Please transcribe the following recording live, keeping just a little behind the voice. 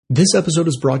This episode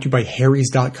is brought to you by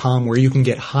Harrys.com, where you can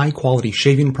get high-quality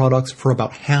shaving products for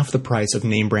about half the price of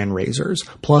name-brand razors.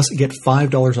 Plus, get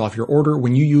 $5 off your order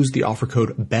when you use the offer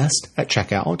code BEST at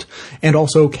checkout. And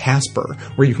also Casper,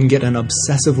 where you can get an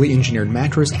obsessively engineered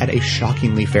mattress at a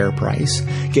shockingly fair price.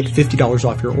 Get $50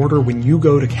 off your order when you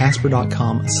go to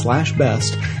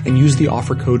Casper.com/best and use the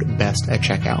offer code BEST at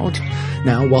checkout.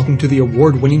 Now, welcome to the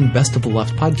award-winning Best of the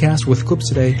Left podcast with clips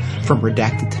today from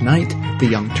Redacted Tonight, The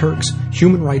Young Turks,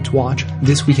 Human Rights Watch,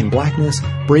 This Week in Blackness,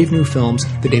 Brave New Films,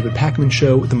 The David Pakman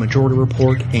Show, The Majority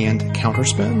Report, and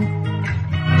Counterspin.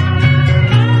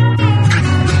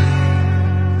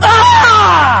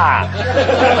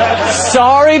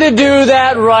 Sorry to do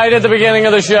that right at the beginning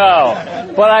of the show,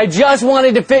 but I just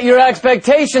wanted to fit your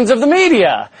expectations of the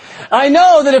media. I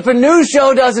know that if a news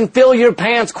show doesn't fill your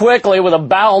pants quickly with a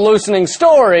bowel-loosening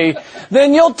story,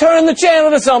 then you'll turn the channel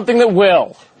to something that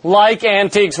will, like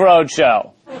Antiques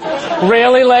Roadshow.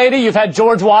 Really, lady? You've had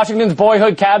George Washington's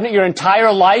boyhood cabinet your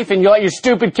entire life, and you let your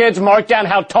stupid kids mark down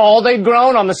how tall they'd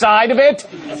grown on the side of it?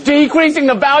 Decreasing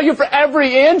the value for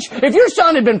every inch? If your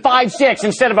son had been 5'6"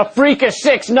 instead of a freakish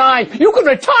 6'9", you could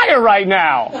retire right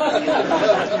now.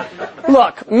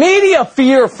 Look, media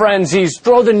fear frenzies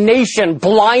throw the nation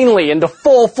blindly into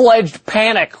full-fledged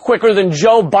panic quicker than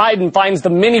Joe Biden finds the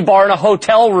minibar in a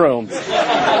hotel room.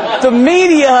 The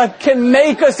media can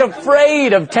make us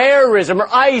afraid of terrorism or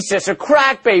ISIS or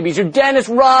crack babies or Dennis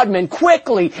Rodman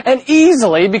quickly and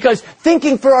easily because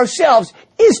thinking for ourselves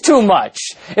is too much.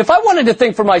 If I wanted to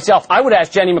think for myself, I would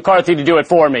ask Jenny McCarthy to do it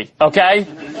for me, okay?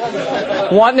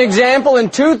 Want an example? In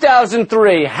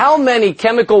 2003, how many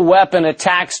chemical weapon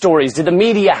attack stories did the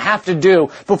media have to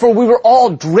do before we were all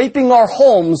draping our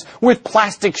homes with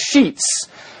plastic sheets?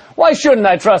 Why shouldn't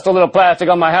I trust a little plastic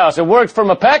on my house? It worked for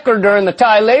McPecker during the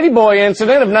Thai Ladyboy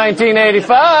incident of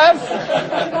 1985.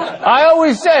 I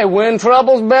always say, when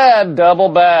trouble's bad, double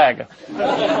bag.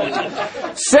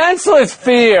 Senseless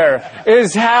fear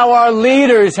is how our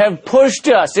leaders have pushed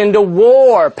us into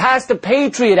war, passed the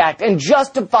Patriot Act, and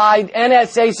justified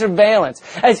NSA surveillance.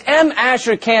 As M.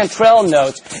 Asher Cantrell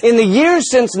notes, in the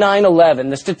years since 9/11,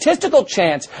 the statistical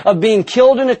chance of being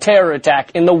killed in a terror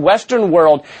attack in the Western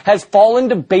world has fallen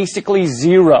to basically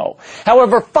zero.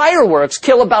 However, fireworks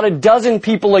kill about a dozen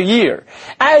people a year.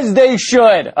 As they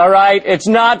should, all right? It's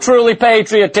not truly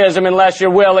patriotism unless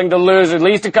you're willing to lose at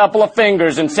least a couple of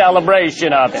fingers in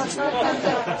celebration of it.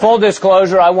 Full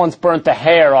disclosure, I once burnt the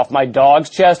hair off my dog's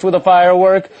chest with a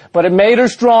firework, but it made her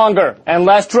stronger and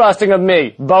less trusting of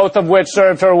me, both of which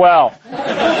served her well.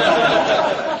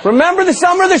 Remember the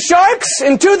Summer of the Sharks?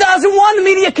 In 2001, the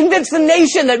media convinced the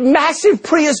nation that massive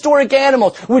prehistoric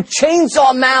animals with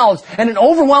chainsaw mouths and an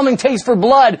overwhelming taste for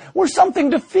blood were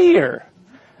something to fear.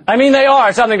 I mean, they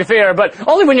are something to fear, but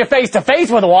only when you're face to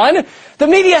face with one. The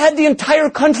media had the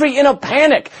entire country in a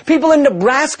panic. People in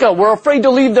Nebraska were afraid to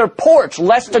leave their porch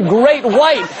lest a great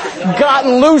white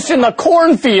gotten loose in the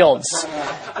cornfields.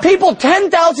 People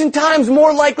 10,000 times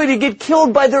more likely to get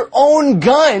killed by their own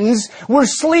guns were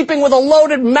sleeping with a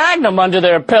loaded Magnum under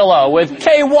their pillow with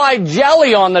KY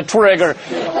jelly on the trigger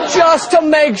just to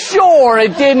make sure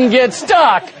it didn't get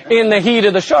stuck in the heat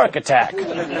of the shark attack.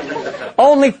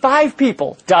 Only 5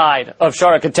 people died of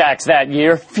shark attacks that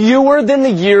year, fewer than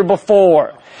the year before.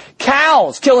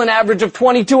 Cows kill an average of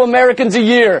 22 Americans a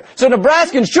year, so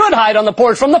Nebraskans should hide on the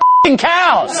porch from the f***ing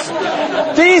cows.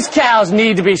 These cows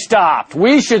need to be stopped.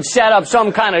 We should set up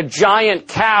some kind of giant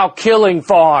cow killing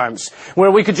farms where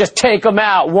we could just take them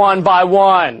out one by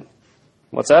one.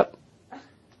 What's that? I'm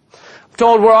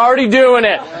told we're already doing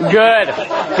it. Good.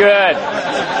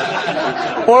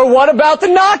 Or what about the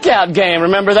knockout game?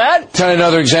 Remember that? Tell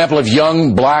another example of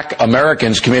young black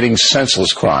Americans committing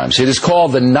senseless crimes. It is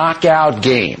called the knockout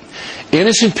game.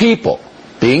 Innocent people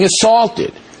being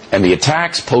assaulted and the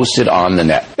attacks posted on the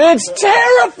net. It's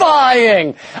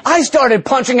terrifying! I started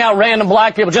punching out random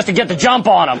black people just to get the jump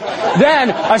on them. Then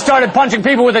I started punching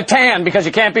people with a tan because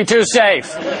you can't be too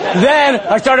safe. Then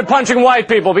I started punching white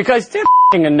people because they're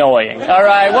f***ing annoying. All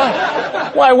right?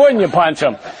 Why wouldn't you punch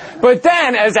them? But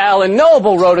then, as Alan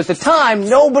Noble wrote at the time,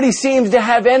 nobody seems to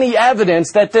have any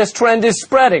evidence that this trend is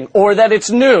spreading, or that it's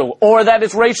new, or that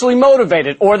it's racially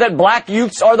motivated, or that black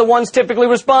youths are the ones typically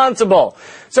responsible.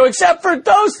 So except for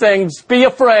those things, be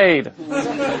afraid.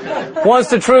 Once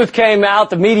the truth came out,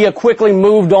 the media quickly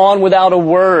moved on without a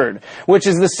word, which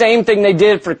is the same thing they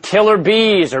did for killer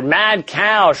bees or mad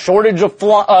cows, shortage of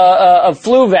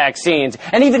flu vaccines,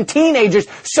 and even teenagers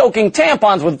soaking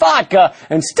tampons with vodka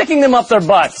and sticking them up their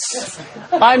butts. attacks.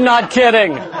 I'm not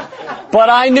kidding. But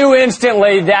I knew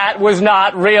instantly that was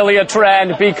not really a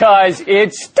trend because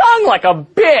it stung like a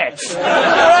bitch.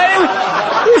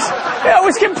 I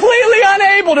was completely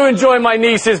unable to enjoy my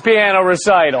niece's piano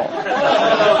recital.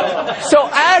 So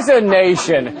as a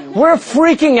nation, we're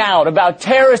freaking out about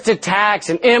terrorist attacks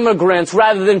and immigrants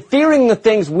rather than fearing the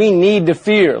things we need to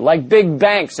fear, like big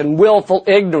banks and willful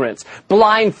ignorance,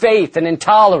 blind faith and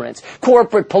intolerance,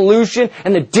 corporate pollution,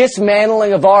 and the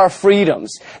dismantling of our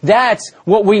freedoms. That's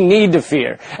what we need to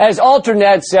fear. As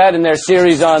Alternet said in their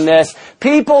series on this,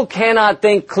 people cannot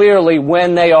think clearly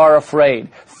when they are afraid.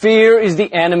 Fear is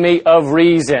the enemy of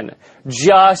reason.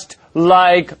 Just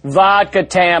like vodka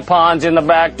tampons in the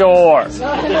back door.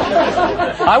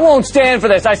 I won't stand for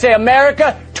this. I say,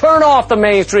 America, turn off the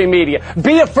mainstream media.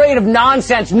 Be afraid of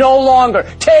nonsense no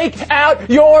longer. Take out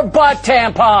your butt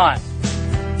tampon.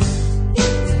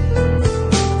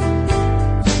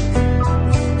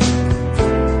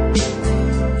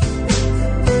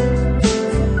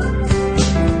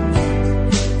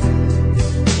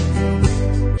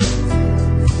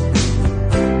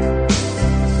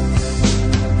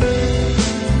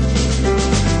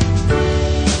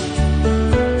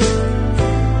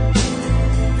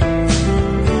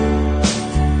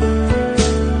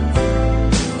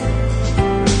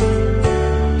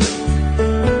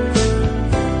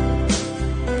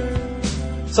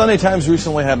 Sunday Times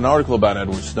recently had an article about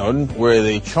Edward Snowden where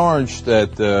they charged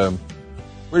that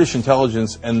British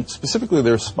intelligence and specifically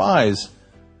their spies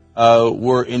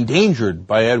were endangered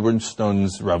by Edward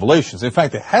Snowden's revelations. In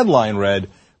fact, the headline read,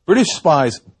 British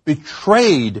spies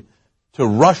betrayed to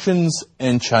Russians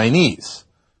and Chinese.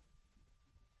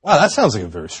 Wow, that sounds like a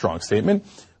very strong statement.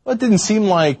 Well, it didn't seem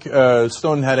like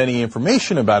Snowden had any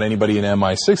information about anybody in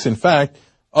MI6. In fact,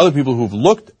 other people who've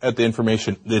looked at the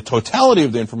information, the totality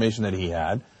of the information that he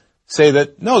had, say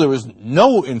that, no, there was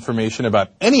no information about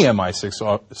any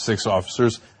MI6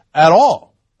 officers at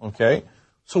all. Okay?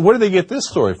 So where did they get this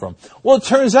story from? Well, it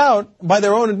turns out, by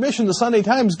their own admission, the Sunday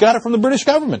Times got it from the British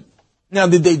government. Now,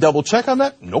 did they double check on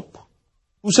that? Nope.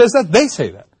 Who says that? They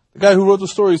say that. The guy who wrote the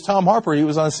story is Tom Harper. He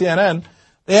was on CNN.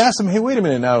 They asked him, hey, wait a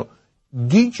minute now,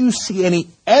 did you see any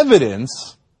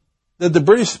evidence that the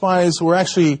British spies were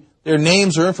actually, their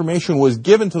names or information was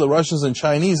given to the Russians and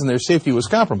Chinese and their safety was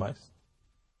compromised?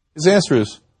 His answer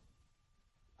is,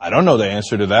 I don't know the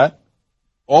answer to that.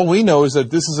 All we know is that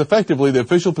this is effectively the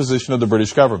official position of the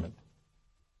British government.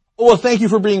 Oh, well, thank you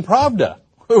for being Pravda.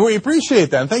 We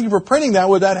appreciate that, and thank you for printing that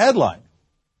with that headline.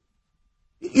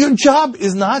 Your job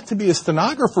is not to be a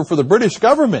stenographer for the British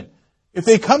government. If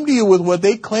they come to you with what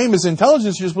they claim is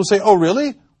intelligence, you're supposed to say, oh,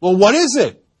 really? Well, what is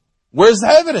it? Where's the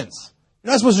evidence?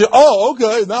 You're not supposed to say, oh,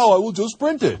 okay, now I will just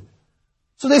print it.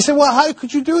 So they say, well, how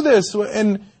could you do this?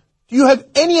 And do you have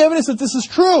any evidence that this is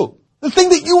true? The thing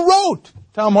that you wrote.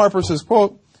 Tom Harper says,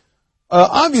 quote,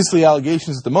 obviously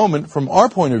allegations at the moment from our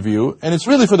point of view, and it's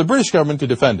really for the British government to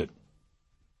defend it.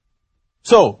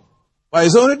 So, by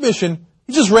his own admission,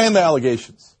 he just ran the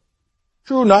allegations.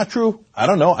 True, not true, I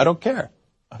don't know, I don't care.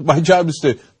 My job is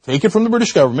to take it from the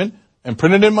British government and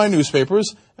print it in my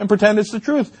newspapers and pretend it's the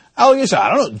truth. Allegation,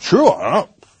 I don't know, true, I don't know.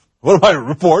 What am I, a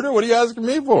reporter? What are you asking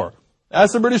me for?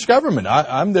 That's the British government.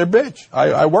 I'm their bitch.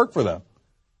 I work for them.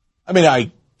 I mean,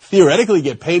 I theoretically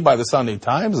get paid by the Sunday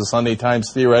Times. The Sunday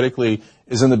Times theoretically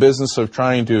is in the business of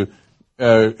trying to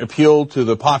appeal to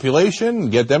the population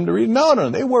and get them to read. No,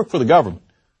 they work for the government.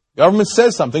 Government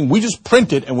says something, we just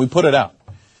print it and we put it out.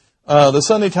 The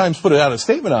Sunday Times put out a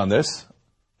statement on this.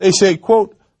 They say,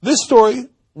 quote, this story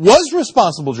was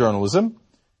responsible journalism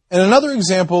and another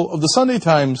example of the Sunday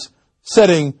Times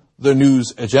setting the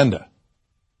news agenda.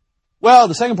 Well,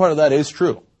 the second part of that is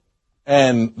true.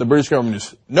 And the British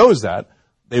government knows that.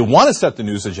 They want to set the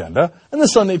news agenda, and the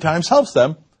Sunday Times helps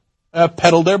them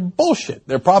peddle their bullshit,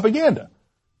 their propaganda.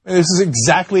 And this is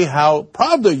exactly how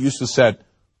Pravda used to set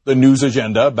the news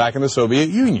agenda back in the Soviet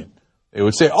Union. They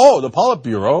would say, oh, the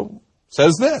Politburo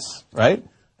says this, right?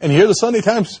 And here the Sunday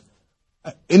Times,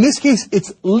 in this case,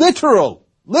 it's literal.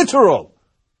 The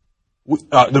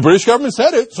British government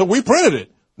said it, so we printed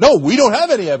it. No, we don't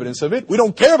have any evidence of it. We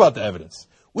don't care about the evidence.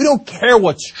 We don't care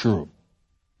what's true.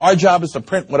 Our job is to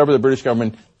print whatever the British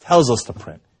government tells us to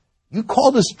print. You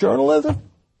call this journalism?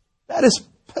 That is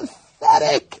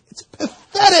pathetic. It's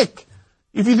pathetic.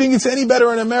 If you think it's any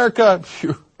better in America,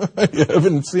 you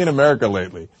haven't seen America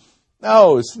lately.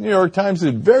 No, it's New York Times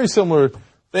did very similar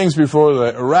things before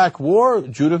the Iraq War.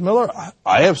 Judith Miller,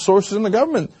 I have sources in the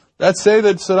government that say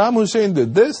that Saddam Hussein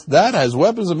did this, that, has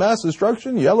weapons of mass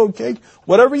destruction, yellow cake,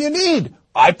 whatever you need.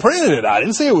 I printed it. I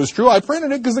didn't say it was true. I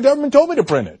printed it because the government told me to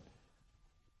print it.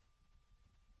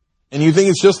 And you think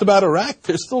it's just about Iraq?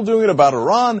 They're still doing it about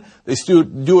Iran. They still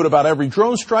do it about every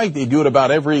drone strike. They do it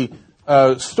about every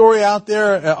story out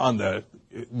there on the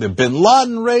bin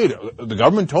Laden raid. The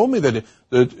government told me that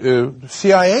the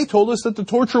CIA told us that the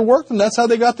torture worked, and that's how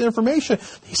they got the information.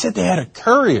 They said they had a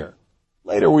courier.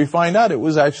 Later we find out it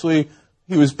was actually,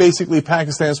 he was basically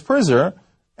Pakistan's prisoner,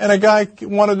 and a guy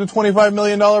wanted a $25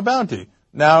 million bounty.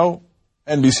 Now,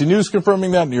 NBC News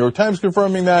confirming that, New York Times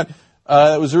confirming that.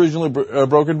 That was originally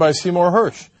broken by Seymour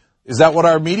Hersh. Is that what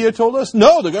our media told us?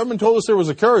 No, the government told us there was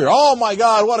a courier. Oh my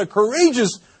God, what a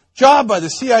courageous job by the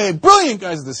CIA, brilliant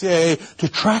guys at the CIA, to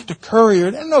track the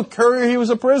courier. There's no courier, he was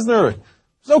a prisoner.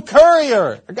 There's no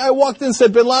courier. A guy walked in and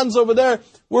said, bin Laden's over there.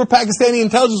 We're Pakistani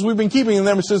intelligence, we've been keeping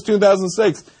them since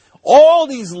 2006. All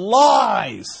these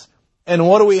lies. And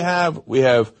what do we have? We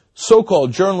have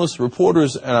so-called journalists,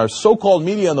 reporters, and our so-called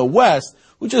media in the West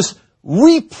who just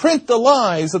reprint the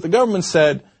lies that the government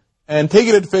said and take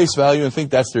it at face value and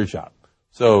think that's their job.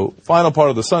 So, final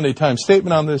part of the Sunday Times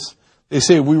statement on this. They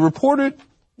say, we reported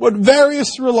what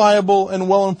various reliable and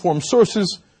well-informed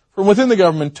sources from within the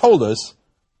government told us.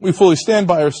 We fully stand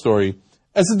by our story,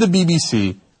 as did the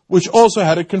BBC, which also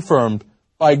had it confirmed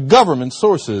by government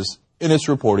sources in its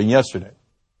reporting yesterday.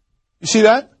 You see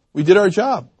that? We did our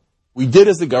job. We did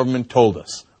as the government told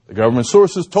us. The government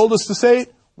sources told us to say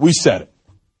it. We said it.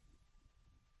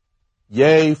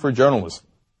 Yay for journalism.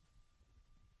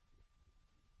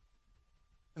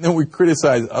 And then we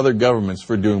criticize other governments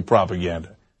for doing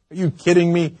propaganda. Are you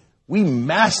kidding me? We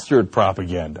mastered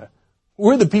propaganda.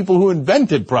 We're the people who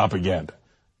invented propaganda.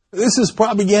 This is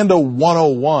propaganda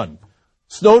 101.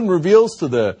 Snowden reveals to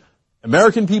the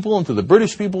American people and to the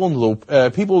British people and to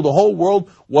the people of the whole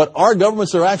world what our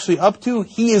governments are actually up to.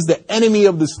 He is the enemy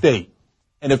of the state.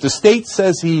 And if the state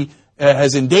says he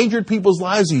has endangered people's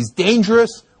lives, he's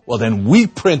dangerous, well, then we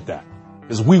print that,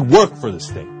 because we work for the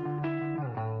state.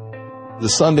 The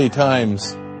Sunday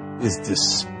Times is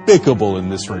despicable in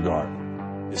this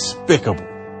regard. Despicable.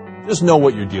 Just know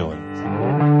what you're dealing with.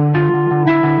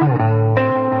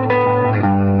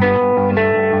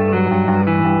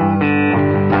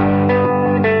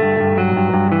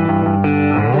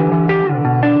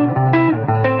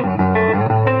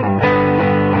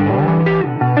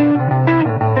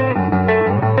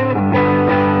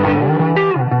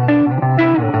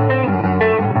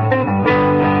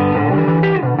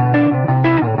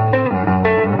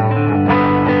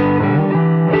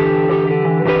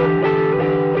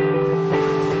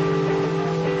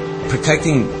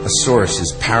 Protecting a source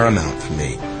is paramount for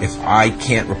me. If I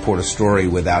can't report a story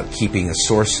without keeping a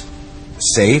source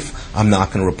safe, I'm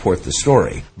not going to report the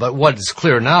story. But what is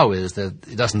clear now is that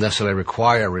it doesn't necessarily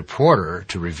require a reporter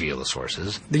to reveal the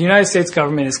sources. The United States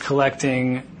government is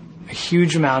collecting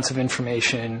huge amounts of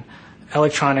information,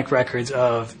 electronic records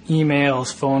of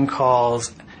emails, phone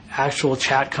calls, actual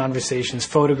chat conversations,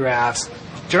 photographs.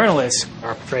 Journalists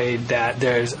are afraid that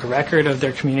there's a record of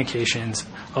their communications,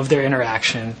 of their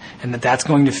interaction, and that that's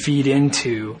going to feed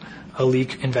into a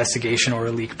leak investigation or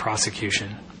a leak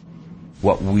prosecution.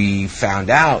 What we found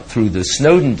out through the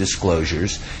Snowden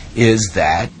disclosures is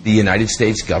that the United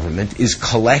States government is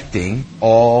collecting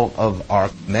all of our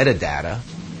metadata,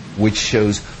 which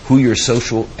shows who your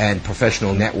social and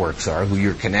professional networks are, who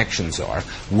your connections are,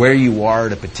 where you are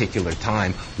at a particular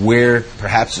time, where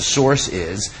perhaps a source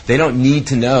is. They don't need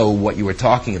to know what you were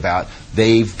talking about.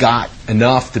 They've got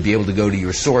enough to be able to go to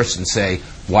your source and say,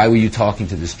 why were you talking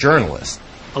to this journalist?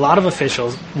 A lot of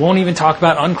officials won't even talk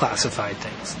about unclassified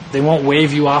things. They won't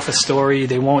wave you off a story.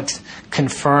 They won't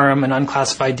confirm an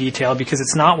unclassified detail because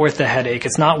it's not worth the headache.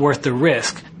 It's not worth the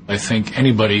risk. I think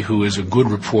anybody who is a good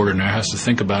reporter now has to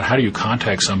think about how do you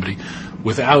contact somebody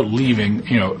without leaving,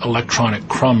 electronic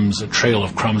crumbs, a trail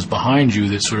of crumbs behind you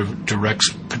that sort of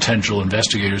directs potential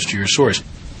investigators to your source.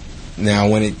 Now,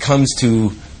 when it comes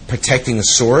to protecting a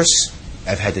source,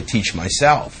 I've had to teach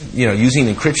myself. Using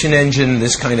an encryption engine,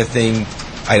 this kind of thing,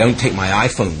 I don't take my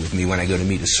iPhone with me when I go to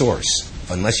meet a source.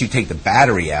 Unless you take the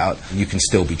battery out, you can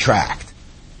still be tracked.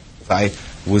 I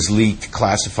was leaked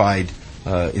classified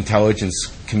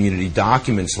intelligence community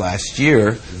documents last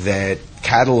year that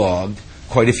cataloged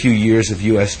quite a few years of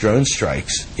U.S. drone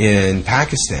strikes in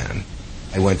Pakistan.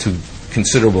 I went to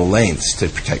considerable lengths to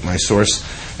protect my source,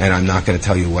 and I'm not going to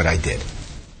tell you what I did.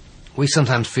 We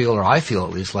sometimes feel, or I feel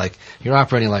at least, like you're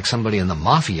operating like somebody in the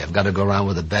mafia. You've got to go around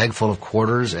with a bag full of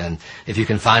quarters, and if you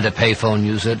can find a payphone,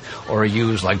 use it, or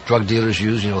use like drug dealers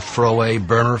use, throwaway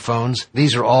burner phones.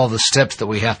 These are all the steps that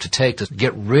we have to take to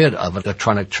get rid of an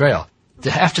electronic trail. To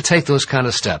have to take those kind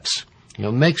of steps,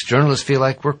 makes journalists feel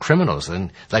like we're criminals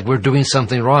and like we're doing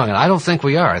something wrong. And I don't think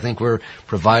we are. I think we're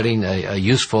providing a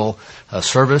useful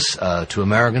service to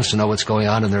Americans to know what's going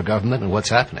on in their government and what's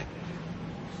happening.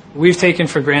 We've taken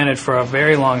for granted for a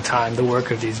very long time the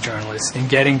work of these journalists in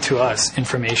getting to us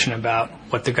information about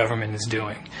what the government is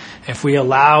doing. If we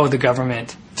allow the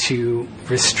government to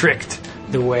restrict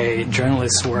the way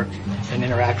journalists work and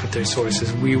interact with their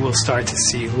sources, we will start to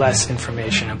see less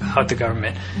information about the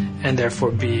government and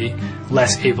therefore be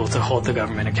less able to hold the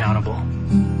government accountable.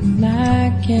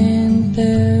 I can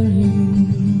tell you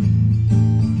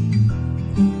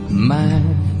my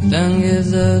tongue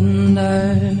is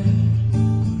under.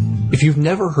 If you've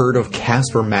never heard of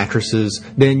Casper mattresses,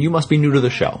 then you must be new to the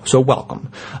show, so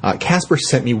welcome. Casper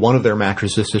sent me one of their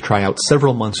mattresses to try out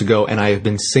several months ago, and I have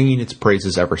been singing its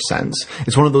praises ever since.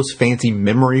 It's one of those fancy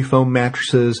memory foam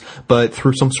mattresses, but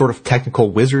through some sort of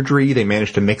technical wizardry, they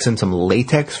managed to mix in some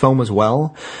latex foam as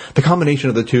well. The combination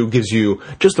of the two gives you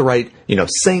just the right,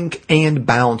 sink and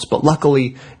bounce, but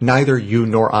luckily, neither you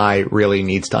nor I really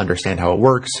needs to understand how it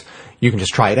works. You can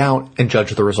just try it out and judge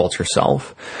the results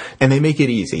yourself. And they make it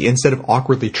easy. Instead of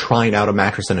awkwardly trying out a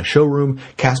mattress in a showroom,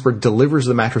 Casper delivers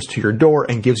the mattress to your door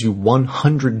and gives you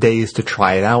 100 days to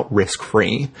try it out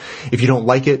risk-free. If you don't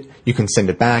like it, you can send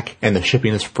it back, and the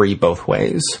shipping is free both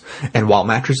ways. And while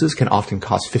mattresses can often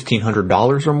cost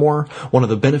 $1,500 or more, one of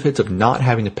the benefits of not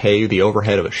having to pay the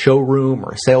overhead of a showroom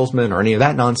or a salesman or any of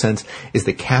that nonsense is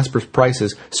that Casper's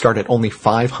prices start at only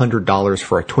 $500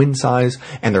 for a twin size,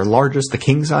 and their largest, the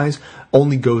king size,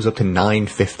 only goes up to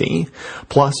 $950.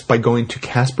 Plus, by going to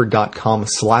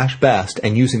Casper.com/best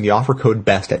and using the offer code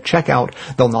BEST at checkout,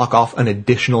 they'll knock off an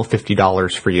additional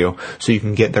 $50 for you, so you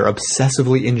can get their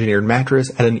obsessively engineered mattress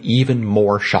at an even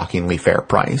more shockingly fair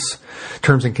price.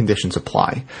 Terms and conditions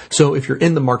apply. So if you're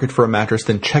in the market for a mattress,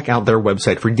 then check out their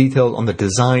website for details on the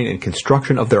design and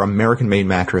construction of their American-made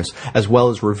mattress, as well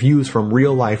as reviews from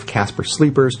real-life Casper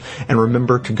sleepers. And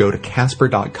remember to go to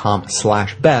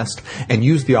Casper.com/best and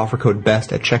use the offer code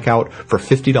BEST at checkout for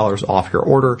 $50 off your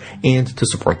order and to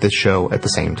support this show at the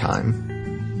same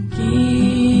time.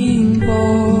 Keep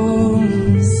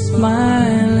on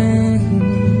smiling,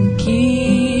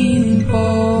 keep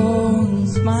on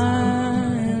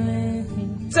smiling.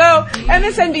 So,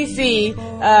 MSNBC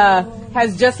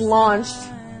has just launched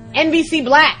NBC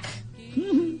Black.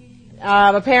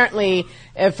 Apparently,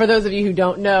 for those of you who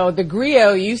don't know, The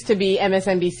Grio used to be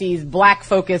MSNBC's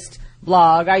black-focused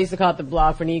blog. I used to call it the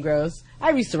Blog for Negroes.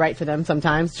 I used to write for them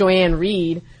sometimes. Joanne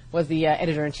Reed was the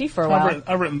editor-in-chief for a while.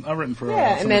 I've written for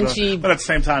and then but at the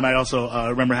same time, I also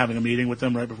remember having a meeting with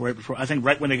them right before. I think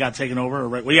right when they got taken over,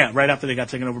 right after they got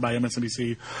taken over by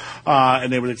MSNBC,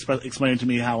 and they were explaining to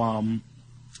me how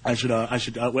we should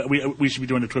be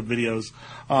doing the Trip videos,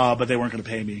 but they weren't going to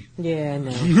pay me. Yeah,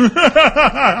 no.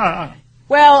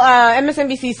 Well,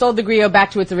 MSNBC sold The Grio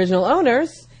back to its original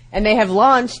owners, and they have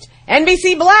launched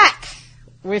NBC Black,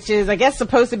 which is, I guess,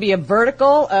 supposed to be a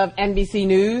vertical of NBC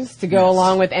News to go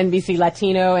along with NBC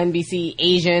Latino, NBC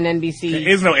Asian, NBC... There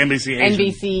is no NBC Asian.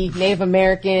 NBC Native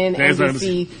American,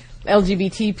 NBC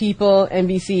LGBT people,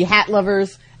 NBC hat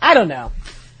lovers. I don't know.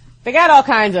 They got all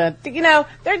kinds of, they're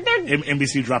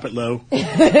NBC Drop It Low.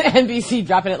 NBC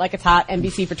Dropping It Like It's Hot.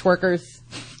 NBC for twerkers.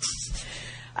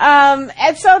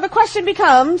 And so the question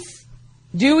becomes,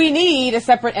 do we need a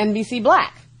separate NBC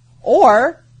Black?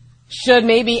 Or should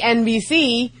maybe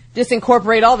NBC just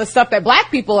incorporate all the stuff that black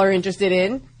people are interested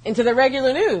in into the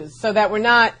regular news so that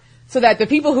the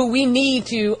people who we need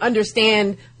to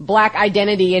understand black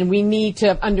identity and we need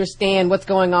to understand what's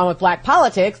going on with black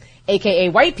politics, aka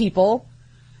white people,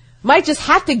 might just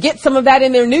have to get some of that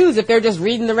in their news if they're just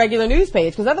reading the regular news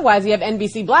page. Because otherwise you have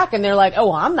NBC Black and they're like, oh,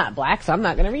 well, I'm not black, so I'm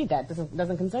not going to read that.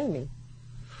 Doesn't concern me.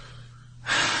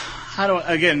 I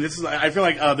feel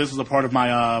like this is a part of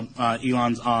my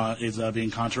Elon's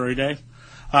being contrary day.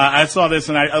 I saw this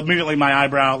and immediately my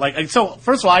eyebrow, so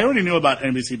first of all, I already knew about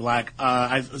NBC Black,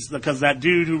 because that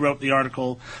dude who wrote the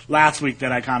article last week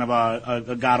that I kind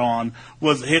of, got on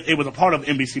it was a part of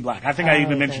NBC Black. I think I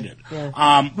even mentioned it.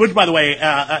 Yeah. Which by the way,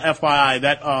 FYI,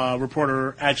 that,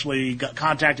 reporter actually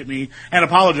contacted me and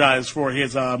apologized for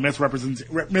his,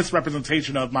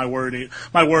 misrepresentation of my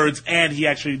words, and he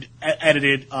actually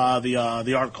edited,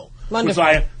 the article. Wonderful.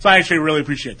 So I actually really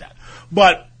appreciate that.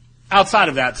 But, outside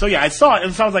of that, so yeah, I saw it,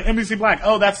 and so I was like, NBC Black,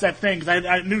 oh, that's that thing, because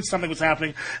I knew something was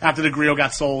happening after the Grio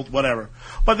got sold, whatever.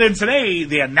 But then today,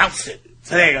 they announced it.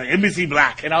 Today, NBC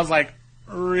Black, and I was like,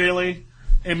 really?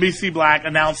 NBC Black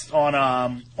announced on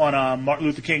Martin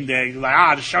Luther King Day,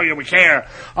 like, to show you we care,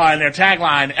 and their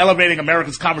tagline, elevating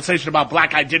America's conversation about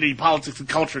black identity, politics, and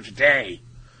culture today.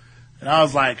 And I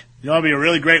was like, you know what would be a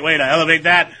really great way to elevate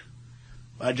that?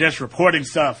 by just reporting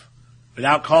stuff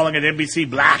without calling it NBC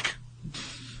Black.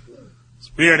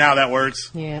 It's weird how that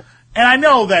works. Yeah. And I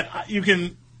know that you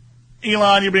can,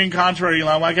 Elon, you're being contrary,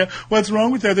 Elon. Like, what's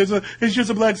wrong with that? It's just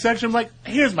a black section. I'm like,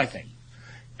 here's my thing.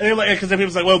 Because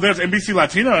people say, well, there's NBC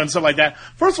Latino and stuff like that.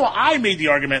 First of all, I made the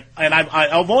argument, and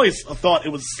I've always thought it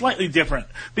was slightly different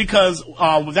because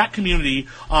that community,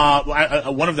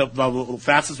 one of the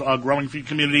fastest growing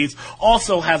communities,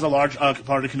 also has a large part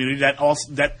of the community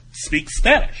that speaks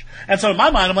Spanish. And so in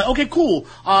my mind, I'm like, okay, cool.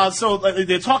 So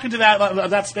they're talking to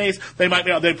that space.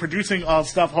 They're producing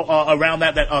stuff around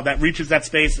that reaches that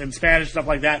space in Spanish, stuff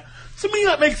like that. To me,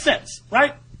 that makes sense,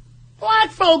 right? Black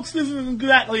folks isn't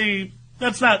exactly.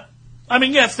 That's not. I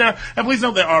mean, yes, and please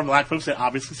note there are black folks that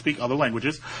obviously speak other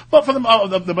languages, but for the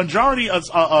majority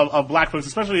of black folks,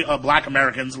 especially black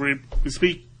Americans, we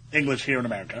speak English here in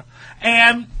America,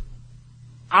 and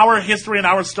our history and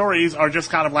our stories are just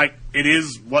kind of like it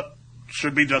is what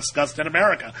should be discussed in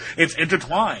America. It's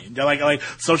intertwined, like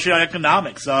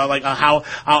socioeconomics, how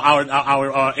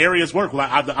our areas work,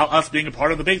 us being a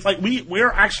part of the base. Like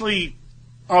we're actually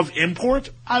of import,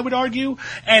 I would argue,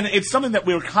 and it's something that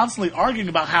we're constantly arguing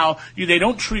about how they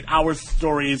don't treat our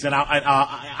stories and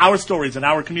our stories and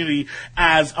our community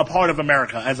as a part of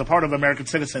America, as a part of American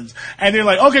citizens. And they're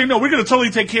like, okay, no, we're going to totally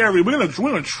take care of you. We're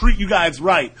going to treat you guys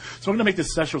right. So we're going to make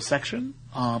this special section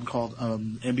called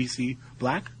NBC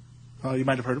Black. You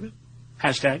might have heard of it.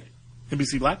 Hashtag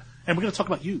NBC Black, and we're going to talk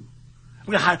about you.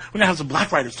 We're going to have some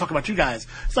black writers talk about you guys.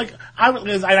 It's like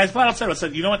I flat out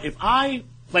said, you know what? If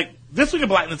This Week in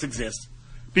Blackness exists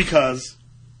because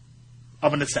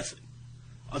of a necessity.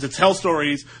 To tell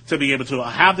stories, to be able to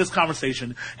have this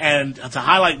conversation, and to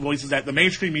highlight voices that the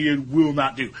mainstream media will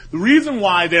not do. The reason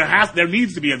why there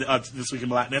needs to be a This Week in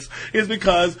Blackness is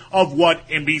because of what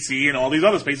NBC and all these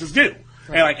other spaces do.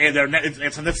 Right.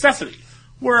 It's a necessity.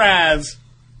 Whereas,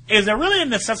 is there really a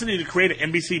necessity to create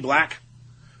an NBC Black?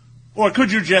 Or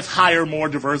could you just hire more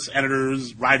diverse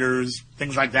editors, writers,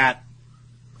 things like that?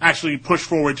 Actually push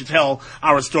forward to tell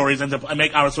our stories and to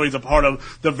make our stories a part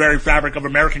of the very fabric of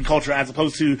American culture as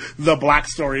opposed to the black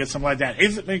story or something like that.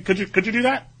 Could you do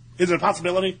that? Is it a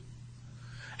possibility?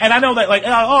 And I know that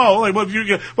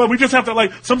we just have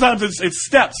to sometimes it's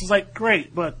steps. It's like,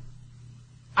 great, but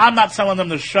I'm not telling them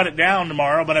to shut it down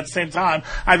tomorrow, but at the same time,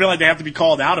 I feel like they have to be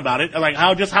called out about it. Like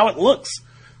how it looks.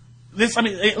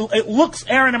 It looks,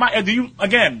 Aaron,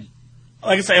 again,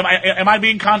 like I say, am I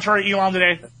being contrary, Elon,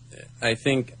 today? I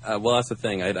think, that's the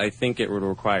thing. I think it would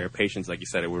require patience, like you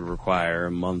said. It would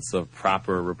require months of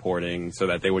proper reporting so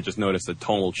that they would just notice a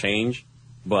tonal change.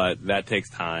 But that takes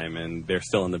time, and they're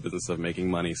still in the business of making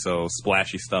money. So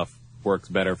splashy stuff works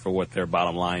better for what their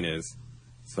bottom line is.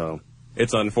 So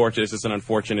it's unfortunate. It's just an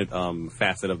unfortunate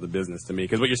facet of the business to me.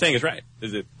 Because what you're saying is right.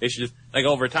 They should just,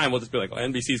 over time, we'll just be like,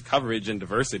 NBC's coverage and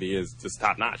diversity is just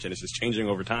top notch, and it's just changing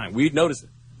over time. We'd notice it,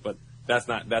 but that's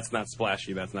not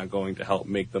splashy. That's not going to help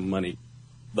make them money,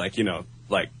 like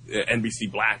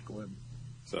NBC Black would.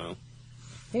 So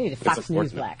they need a Fox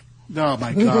News Black. Oh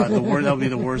my God, that would be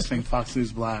the worst thing. Fox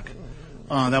News Black.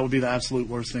 That would be the absolute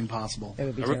worst thing possible. I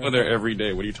work there every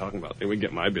day. What are you talking about? They would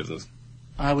get my business.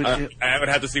 I would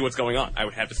have to see what's going on. I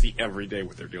would have to see every day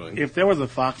what they're doing. If there was a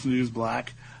Fox News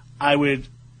Black, I would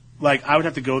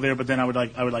have to go there, but then I would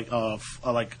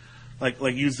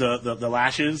use the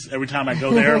lashes every time I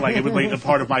go there. Like it would be a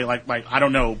part of my I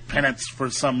don't know, penance for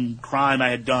some crime I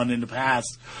had done in the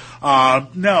past.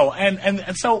 No,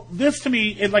 and so this to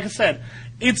me, like I said,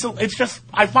 it's just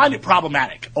I find it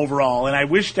problematic overall, and I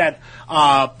wish that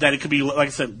it could be, like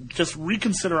I said, just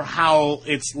reconsider how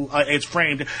it's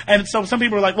framed. And so some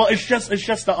people are like, well, it's just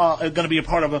going to be a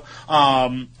part of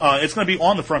it's going to be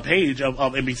on the front page of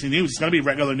NBC News. It's going to be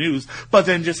regular news, but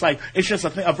then just it's just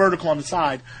a vertical on the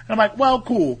side. And I'm like, well,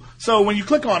 cool. So when you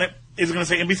click on it, is it going to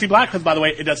say NBC Black? Because by the way,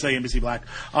 it does say NBC Black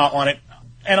on it.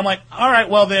 And I'm like, all right,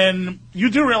 well then,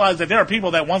 you do realize that there are people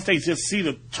that once they just see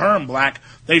the term black,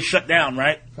 they shut down,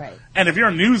 right? Right. And if you're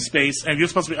in news space and you're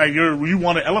supposed to be, you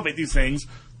want to elevate these things,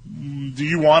 do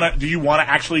you want to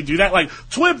actually do that? Like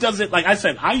TWIB does it. Like I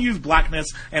said, I use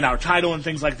blackness and our title and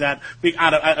things like that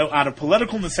out of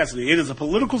political necessity. It is a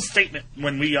political statement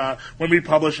when we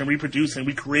publish and we produce and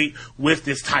we create with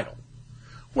this title.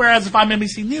 Whereas if I'm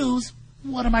NBC News,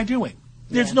 what am I doing?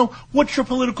 There's no. What's your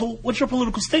political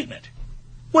statement?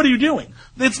 What are you doing?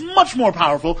 It's much more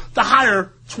powerful to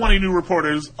hire 20 new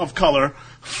reporters of color,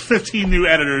 15 new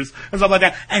editors, and stuff like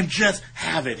that, and just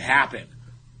have it happen.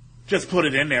 Just put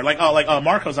it in there.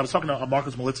 Marcos, I was talking to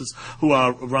Marcos Molitzis, who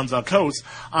runs Coast,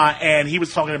 and he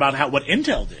was talking about what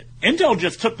Intel did. Intel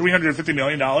just took $350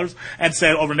 million and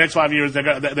said over the next 5 years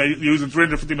they're using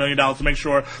 $350 million to make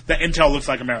sure that Intel looks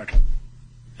like America.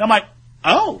 And I'm like,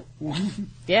 oh,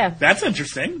 yeah, that's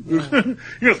interesting. They're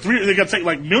gonna take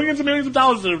like millions and millions of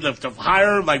dollars to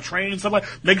hire, like train and stuff like.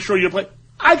 Make sure you're play.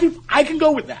 I can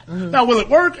go with that. Mm-hmm. Now, will it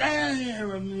work?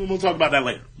 We'll talk about that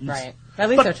later. Right. At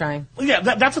least they're trying. Yeah,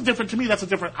 that's a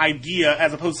different idea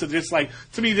as opposed to just like,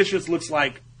 to me, this just looks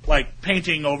like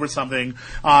painting over something,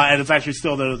 and it's actually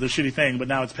still the shitty thing, but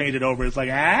now it's painted over. It's like,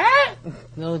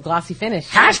 little glossy finish.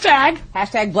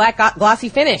 Hashtag black glossy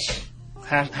finish.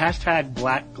 Hashtag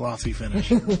black glossy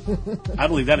finish. I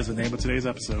believe that is the name of today's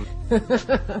episode.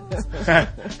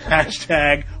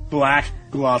 Hashtag black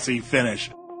glossy finish.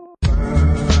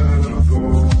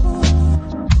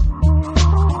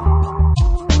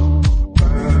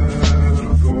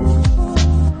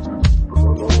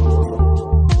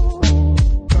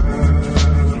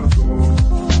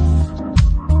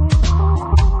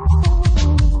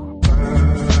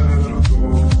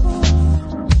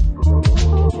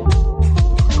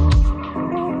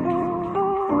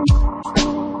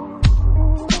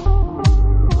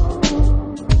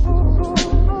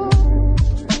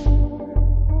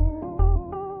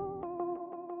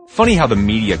 Funny how the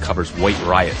media covers white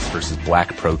riots versus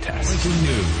black protests. Breaking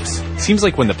news. Seems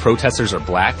like when the protesters are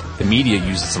black, the media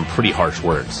uses some pretty harsh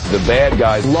words. The bad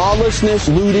guys, lawlessness,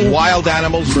 looting, Wild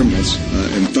animals, criminals,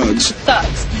 and thugs.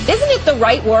 Thugs. Isn't it the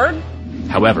right word?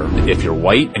 However, if you're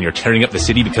white and you're tearing up the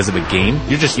city because of a game,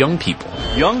 you're just young people.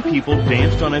 Young people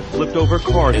danced on a flipped-over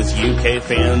car as UK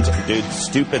fans did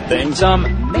stupid things.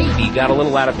 Some maybe got a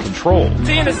little out of control.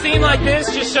 Seeing a scene like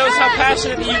this just shows how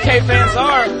passionate the UK fans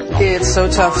are. It's so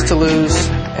tough to lose,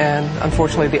 and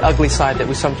unfortunately the ugly side that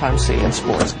we sometimes see in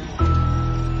sports.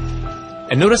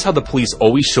 And notice how the police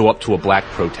always show up to a black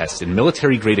protest in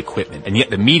military-grade equipment, and yet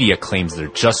the media claims they're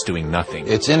just doing nothing.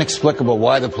 It's inexplicable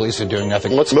why the police are doing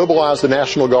nothing. Let's mobilize the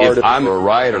National Guard. If I'm a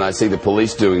riot and I see the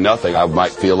police doing nothing, I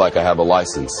might feel like I have a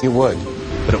license. You would.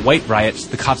 But at white riots,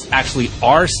 the cops actually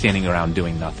are standing around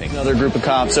doing nothing. Another group of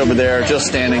cops over there just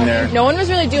standing there. No one was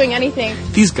really doing anything.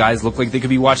 These guys look like they could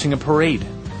be watching a parade.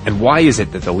 And why is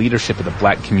it that the leadership of the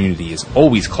black community is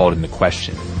always called into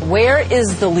question? Where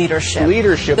is the leadership?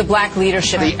 Leadership. The black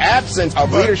leadership. The absence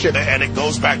of leadership. And it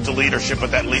goes back to leadership, but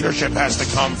that leadership has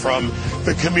to come from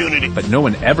the community. But no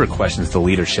one ever questions the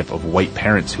leadership of white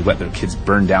parents who let their kids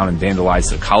burn down and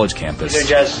vandalize their college campus. These are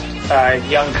just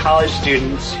young college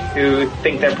students who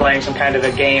think they're playing some kind of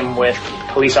a game with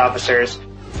police officers.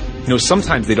 You know,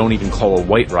 sometimes they don't even call a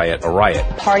white riot a riot.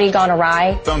 Party gone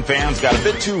awry. Some fans got a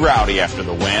bit too rowdy after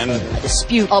the win. A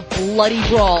dispute, a bloody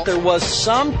brawl. There was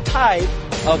some type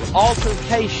of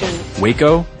altercation.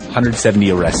 Waco, 170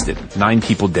 arrested, 9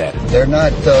 people dead. They're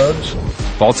not thugs.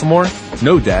 Baltimore,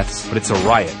 no deaths, but it's a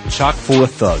riot, chock full of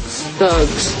thugs.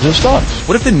 Thugs. Just thugs.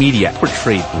 What if the media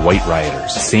portrayed white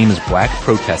rioters, same as black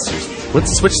protesters?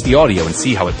 Let's switch the audio and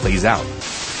see how it plays out.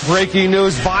 Breaking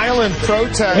news, violent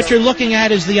protest. What you're looking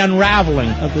at is the unraveling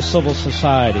of the civil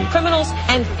society. Criminals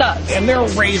and thugs. And they're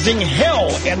raising hell,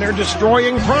 and they're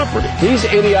destroying property. These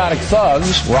idiotic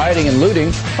thugs, rioting and looting,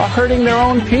 are hurting their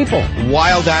own people.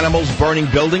 Wild animals burning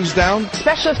buildings down.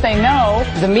 Especially if they know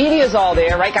the media's all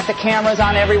there, right? Got the cameras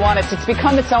on everyone. It's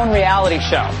become its own reality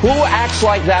show. Who acts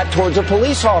like that towards a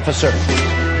police officer?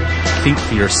 Think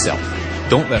for yourself.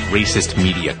 Don't let racist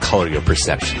media color your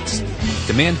perceptions.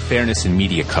 Demand fairness in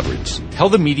media coverage. Tell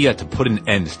the media to put an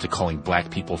end to calling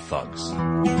black people thugs.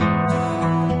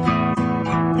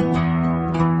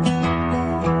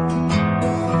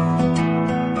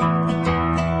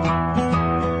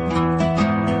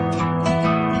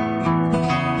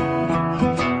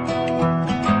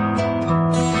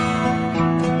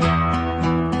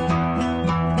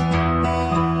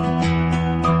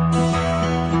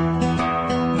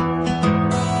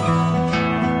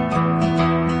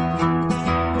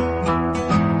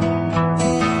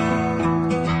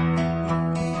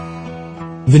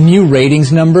 The new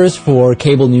ratings numbers for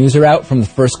cable news are out from the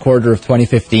first quarter of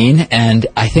 2015, and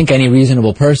I think any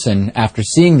reasonable person, after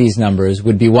seeing these numbers,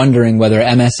 would be wondering whether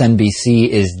MSNBC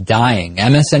is dying.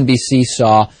 MSNBC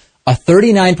saw a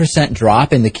 39%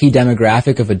 drop in the key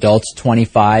demographic of adults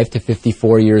 25 to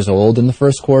 54 years old in the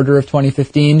first quarter of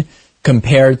 2015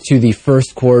 compared to the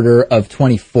first quarter of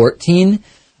 2014.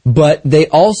 But they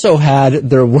also had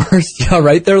their worst, yeah,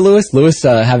 right there, Lewis? Lewis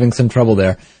having some trouble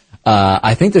there.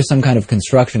 I think there's some kind of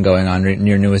construction going on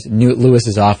near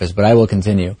Lewis's office, but I will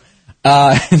continue.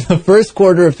 In the first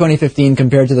quarter of 2015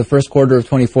 compared to the first quarter of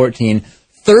 2014,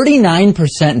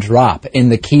 39% drop in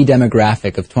the key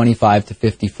demographic of 25 to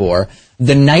 54.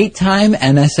 The nighttime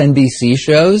MSNBC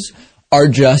shows are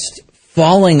just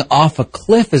falling off a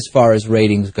cliff as far as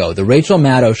ratings go. The Rachel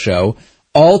Maddow Show,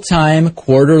 all-time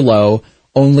quarter low,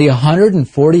 only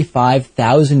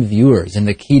 145,000 viewers in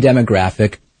the key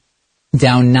demographic,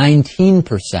 down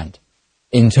 19%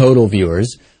 in total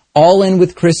viewers. All In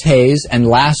with Chris Hayes and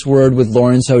Last Word with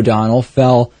Lawrence O'Donnell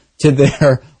fell to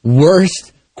their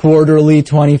worst quarterly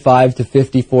 25 to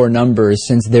 54 numbers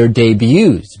since their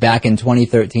debuts back in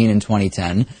 2013 and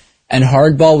 2010. And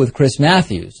Hardball with Chris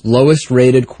Matthews, lowest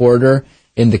rated quarter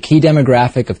in the key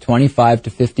demographic of 25 to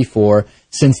 54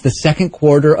 since the second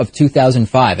quarter of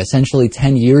 2005, essentially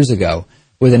 10 years ago,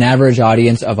 with an average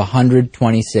audience of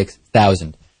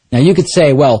 126,000. Now you could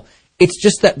say, well, it's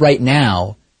just that right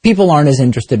now people aren't as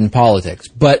interested in politics.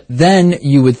 But then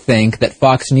you would think that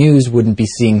Fox News wouldn't be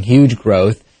seeing huge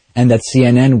growth and that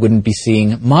CNN wouldn't be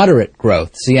seeing moderate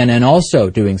growth. CNN also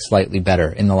doing slightly better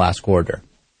in the last quarter.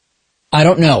 I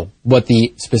don't know what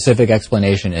the specific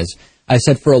explanation is. I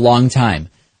said for a long time,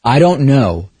 I don't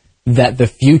know that the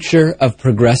future of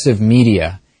progressive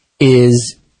media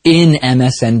is in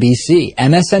MSNBC.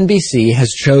 MSNBC has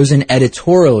chosen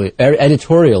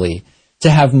editorially to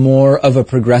have more of a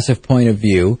progressive point of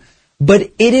view, but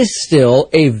it is still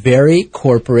a very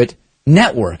corporate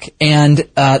network. And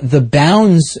the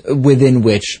bounds within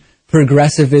which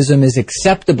progressivism is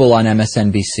acceptable on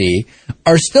MSNBC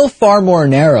are still far more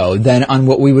narrow than on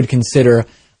what we would consider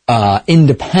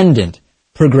independent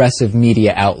progressive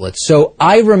media outlets. So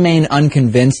I remain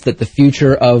unconvinced that the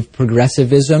future of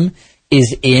progressivism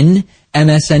is in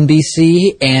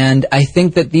MSNBC, and I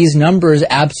think that these numbers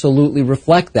absolutely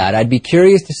reflect that. I'd be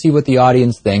curious to see what the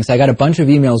audience thinks. I got a bunch of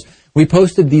emails. We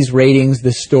posted these ratings,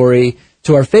 this story,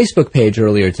 to our Facebook page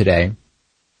earlier today,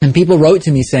 and people wrote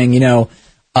to me saying,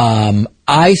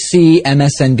 I see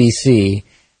MSNBC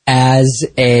as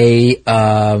a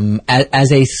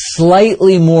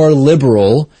slightly more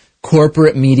liberal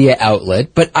corporate media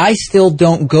outlet, but I still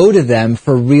don't go to them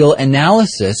for real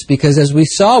analysis because as we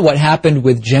saw what happened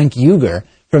with Cenk Uygur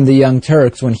from the Young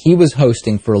Turks when he was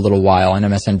hosting for a little while on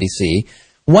MSNBC,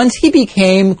 once he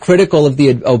became critical of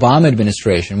the Obama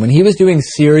administration, when he was doing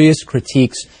serious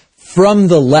critiques from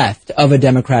the left of a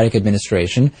Democratic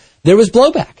administration, there was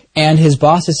blowback. And his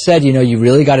bosses said, you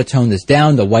really got to tone this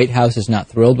down. The White House is not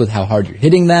thrilled with how hard you're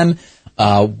hitting them.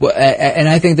 And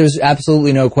I think there's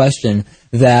absolutely no question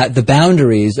that the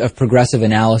boundaries of progressive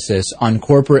analysis on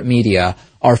corporate media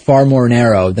are far more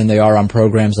narrow than they are on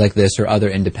programs like this or other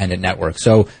independent networks.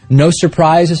 So no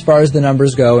surprise as far as the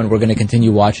numbers go, and we're going to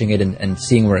continue watching it and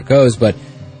seeing where it goes. But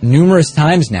numerous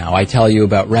times now I tell you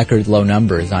about record low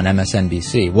numbers on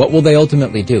MSNBC. What will they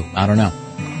ultimately do? I don't know.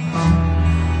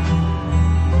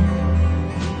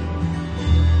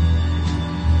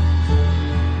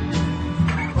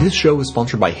 This show is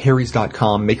sponsored by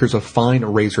Harry's.com, makers of fine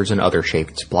razors and other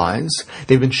shaving supplies.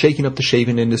 They've been shaking up the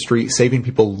shaving industry, saving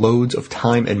people loads of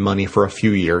time and money for a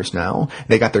few years now.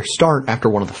 They got their start after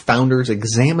one of the founders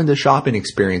examined a shopping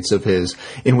experience of his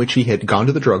in which he had gone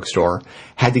to the drugstore,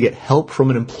 had to get help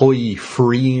from an employee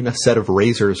freeing a set of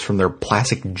razors from their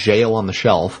plastic jail on the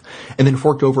shelf, and then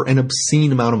forked over an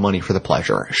obscene amount of money for the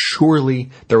pleasure.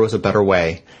 Surely there was a better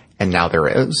way. And now there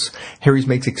is. Harry's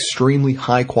makes extremely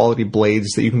high-quality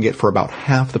blades that you can get for about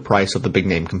half the price of the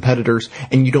big-name competitors,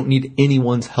 and you don't need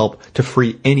anyone's help to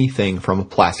free anything from a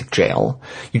plastic jail.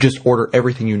 You just order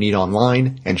everything you need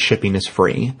online, and shipping is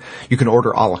free. You can order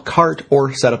a la carte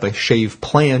or set up a shave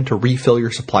plan to refill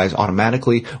your supplies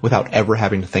automatically without ever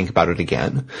having to think about it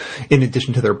again. In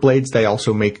addition to their blades, they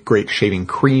also make great shaving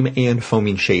cream and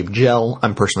foaming shave gel.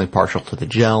 I'm personally partial to the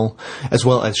gel, as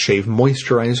well as shave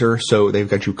moisturizer, so they've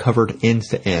got you covered end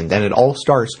to end, and it all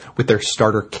starts with their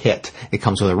starter kit. It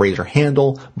comes with a razor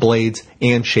handle, blades,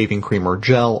 and shaving cream or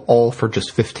gel, all for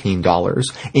just $15.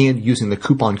 And using the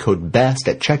coupon code BEST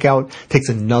at checkout takes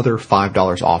another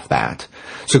 $5 off that.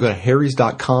 So go to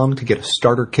Harry's.com to get a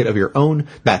starter kit of your own.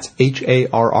 That's HARRYS.com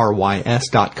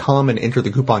and enter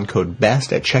the coupon code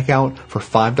BEST at checkout for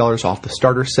 $5 off the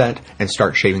starter set and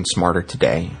start shaving smarter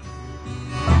today.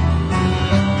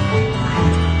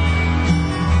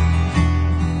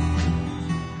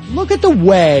 Look at the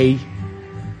way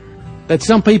that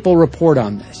some people report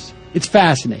on this. It's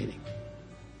fascinating.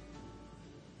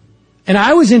 And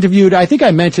I was interviewed, I think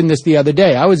I mentioned this the other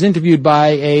day, I was interviewed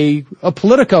by a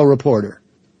Politico reporter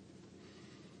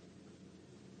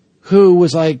who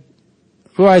was like,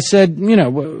 who I said,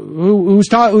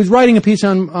 who's writing a piece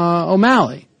on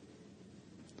O'Malley.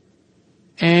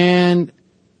 And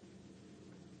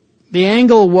the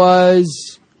angle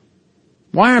was,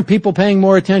 why aren't people paying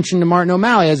more attention to Martin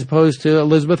O'Malley as opposed to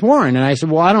Elizabeth Warren? And I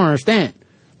said, well, I don't understand.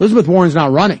 Elizabeth Warren's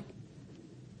not running.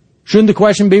 Shouldn't the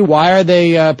question be, why are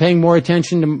they paying more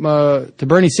attention to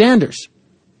Bernie Sanders?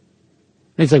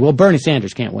 And he's like, well, Bernie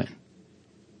Sanders can't win.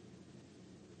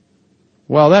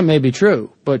 Well, that may be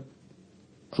true, but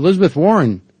Elizabeth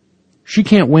Warren, she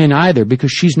can't win either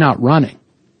because she's not running.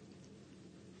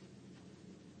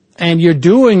 And you're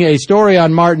doing a story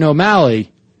on Martin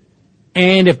O'Malley,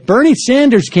 and if Bernie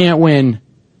Sanders can't win,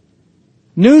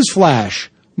 newsflash,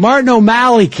 Martin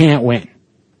O'Malley can't win.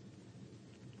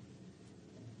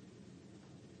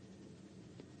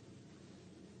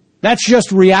 That's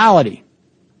just reality.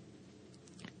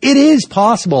 It is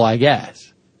possible, I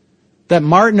guess, that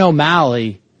Martin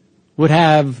O'Malley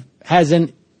has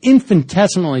an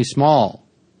infinitesimally small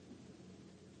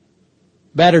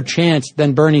better chance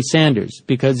than Bernie Sanders,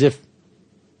 because if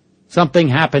something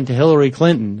happened to Hillary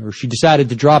Clinton or she decided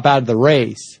to drop out of the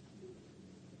race,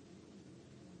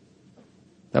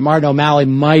 that Martin O'Malley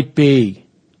might be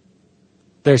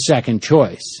their second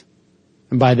choice.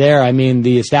 And by there, I mean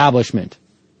the establishment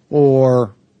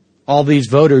or all these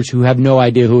voters who have no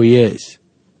idea who he is.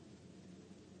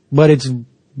 But it's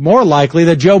more likely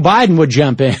that Joe Biden would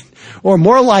jump in, or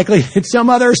more likely that some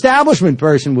other establishment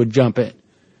person would jump in.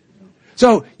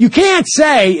 So you can't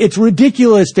say it's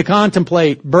ridiculous to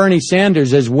contemplate Bernie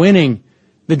Sanders as winning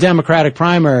the Democratic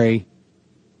primary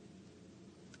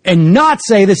and not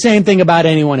say the same thing about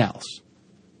anyone else.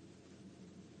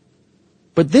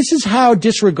 But this is how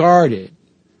disregarded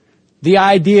the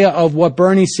idea of what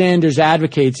Bernie Sanders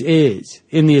advocates is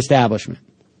in the establishment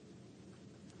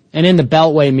and in the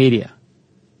Beltway media.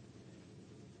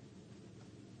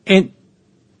 And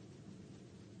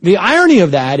the irony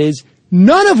of that is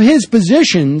none of his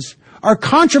positions are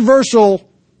controversial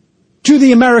to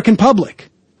the American public.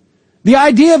 The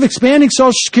idea of expanding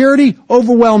Social Security,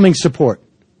 overwhelming support.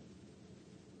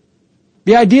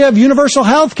 The idea of universal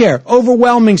health care,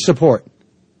 overwhelming support.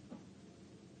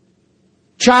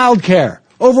 Child care,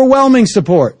 overwhelming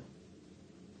support.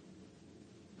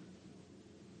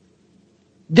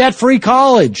 Debt-free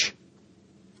college.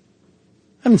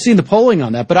 I haven't seen the polling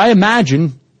on that, but I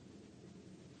imagine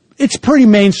it's a pretty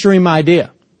mainstream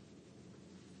idea.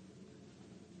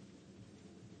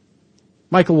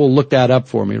 Michael will look that up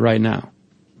for me right now.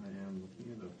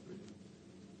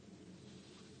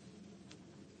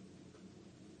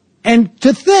 And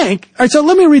to think, all right, so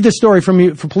let me read this story from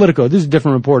you for Politico. This is a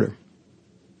different reporter.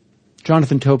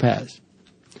 Jonathan Topaz.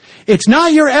 It's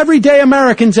not your everyday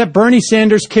Americans at Bernie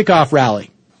Sanders' kickoff rally.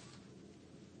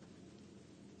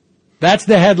 That's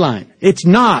the headline. It's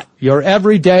not your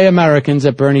everyday Americans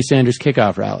at Bernie Sanders'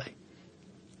 kickoff rally.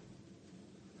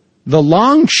 The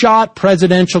long-shot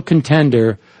presidential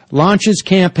contender launches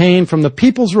campaign from the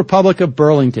People's Republic of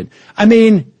Burlington. I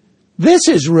mean, this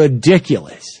is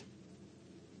ridiculous.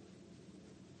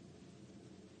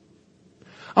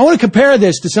 I want to compare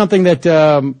this to something that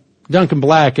Duncan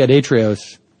Black at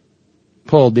Atrios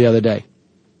pulled the other day.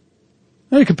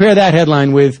 I'm going to compare that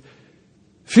headline with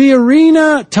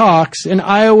Fiorina talks and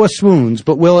Iowa swoons,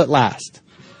 but will it last?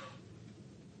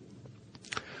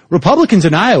 Republicans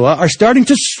in Iowa are starting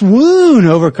to swoon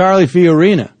over Carly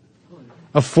Fiorina,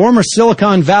 a former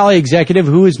Silicon Valley executive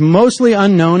who is mostly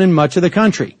unknown in much of the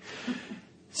country.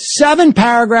 7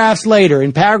 paragraphs later,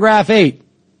 in paragraph 8,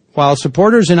 while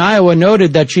supporters in Iowa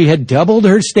noted that she had doubled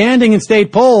her standing in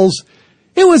state polls,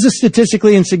 it was a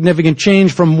statistically insignificant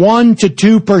change from 1%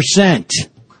 to 2%.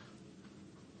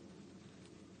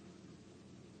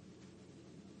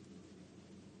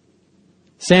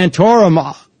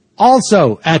 Santorum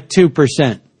also at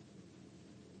 2%.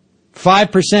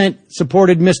 5%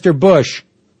 supported Mr. Bush.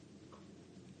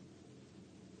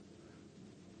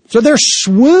 So they're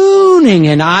swooning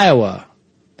in Iowa.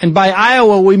 And by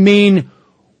Iowa, we mean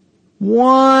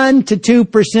 1% to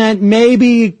 2%.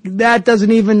 Maybe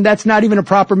that's not even a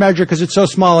proper measure because it's so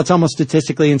small, it's almost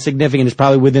statistically insignificant. It's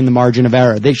probably within the margin of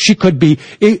error. She could be,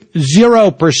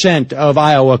 0% of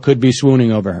Iowa could be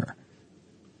swooning over her.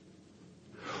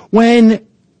 When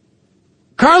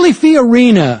Carly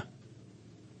Fiorina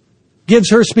gives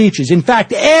her speeches, in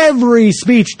fact, every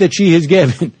speech that she has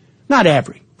given, not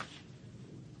every,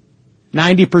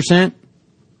 90%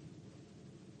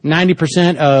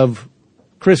 of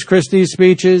Chris Christie's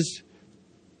speeches,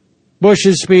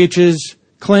 Bush's speeches,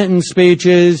 Clinton's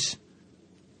speeches,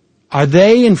 are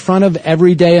they in front of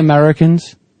everyday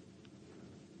Americans?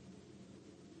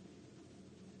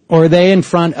 Or are they in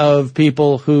front of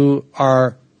people who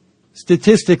are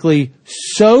statistically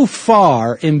so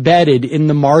far embedded in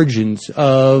the margins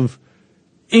of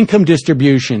income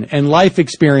distribution and life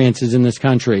experiences in this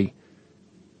country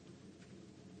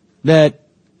that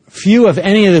few, if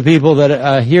any, of the people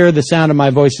that hear the sound of my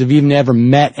voice have even ever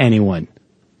met anyone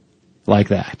like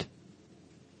that?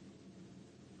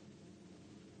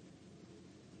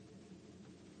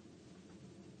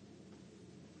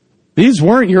 These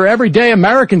weren't your everyday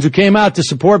Americans who came out to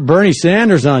support Bernie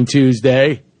Sanders on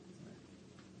Tuesday.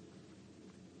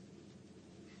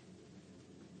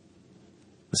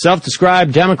 The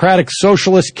self-described Democratic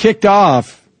Socialist kicked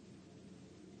off.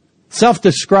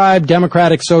 Self-described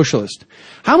Democratic Socialist.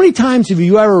 How many times have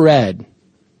you ever read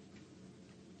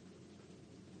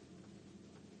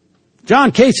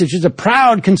John Kasich is a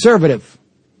proud conservative,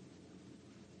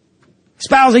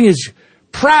 espousing his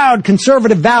proud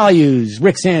conservative values,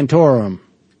 Rick Santorum.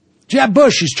 Jeb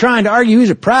Bush is trying to argue he's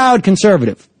a proud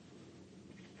conservative.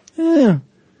 Yeah,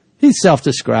 he's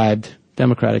self-described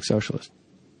Democratic Socialist.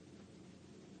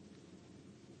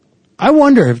 I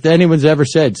wonder if anyone's ever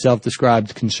said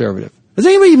self-described conservative. Has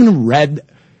anyone even read?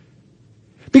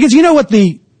 Because you know what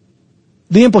the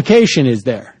implication is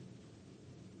there.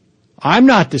 I'm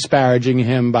not disparaging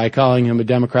him by calling him a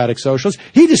Democratic Socialist.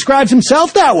 He describes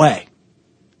himself that way.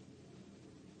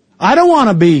 I don't want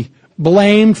to be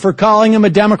blamed for calling him a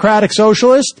Democratic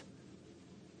Socialist.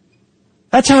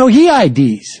 That's how he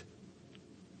IDs.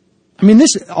 I mean,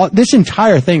 this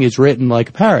entire thing is written like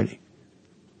a parody.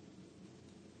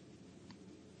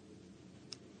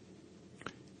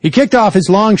 He kicked off his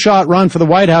long-shot run for the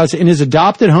White House in his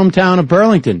adopted hometown of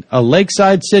Burlington, a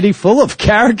lakeside city full of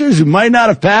characters who might not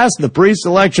have passed the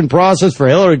pre-selection process for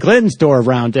Hillary Clinton's tour of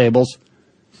roundtables.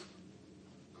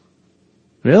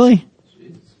 Really?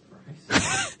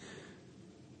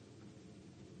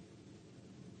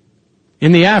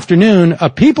 In the afternoon, a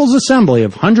people's assembly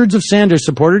of hundreds of Sanders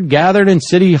supporters gathered in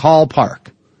City Hall Park.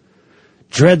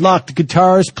 Dreadlocked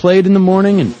guitars played in the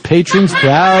morning and patrons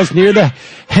browsed near the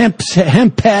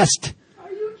Hempfest,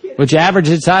 which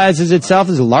advertises itself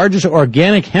as the largest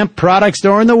organic hemp product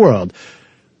store in the world.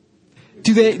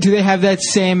 Do they have that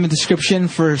same description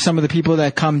for some of the people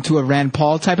that come to a Rand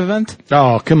Paul type event?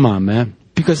 Oh, come on, man.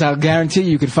 Because I'll guarantee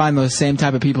you could find those same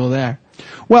type of people there.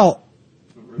 Well,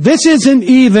 this isn't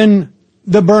even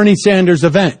the Bernie Sanders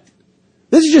event.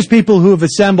 This is just people who have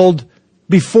assembled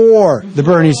before the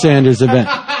Bernie Sanders event.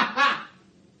 I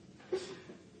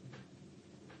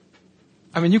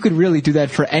mean, you could really do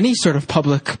that for any sort of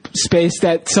public space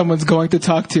that someone's going to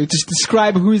talk to. Just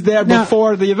describe who's there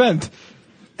before the event.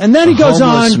 And then he goes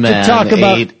on to talk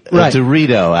about a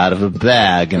Dorito out of a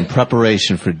bag in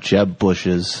preparation for Jeb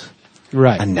Bush's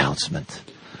announcement.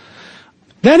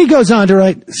 Then he goes on to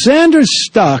write, Sanders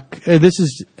stuck,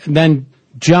 then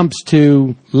jumps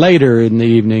to later in the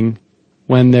evening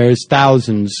when there's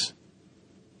thousands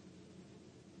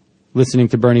listening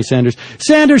to Bernie Sanders.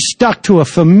 Sanders stuck to a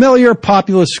familiar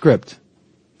populist script.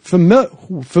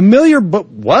 Familiar, but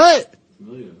what?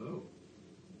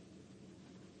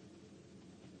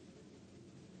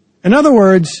 In other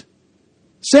words,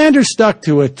 Sanders stuck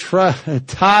to a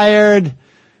tired...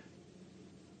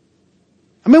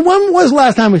 I mean, when was the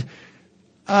last time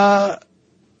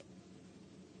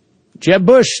Jeb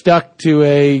Bush stuck to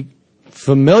a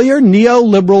familiar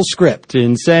neoliberal script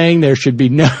in saying there should be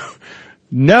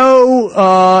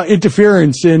no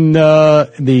interference in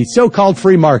the so-called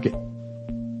free market.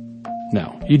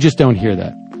 No, you just don't hear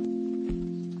that.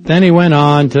 Then he went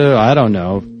on to, I don't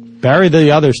know, bury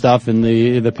the other stuff in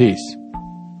the piece.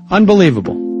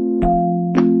 Unbelievable.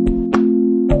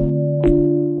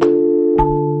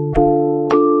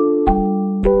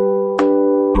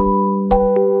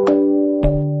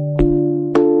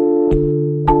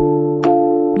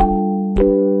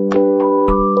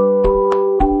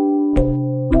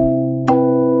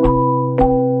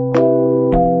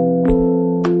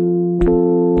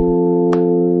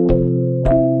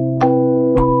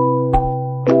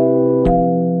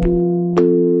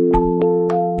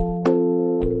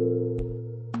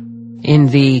 In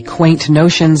the quaint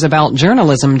notions about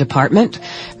journalism department,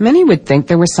 many would think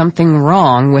there was something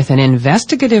wrong with an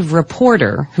investigative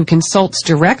reporter who consults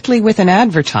directly with an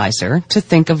advertiser to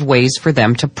think of ways for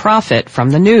them to profit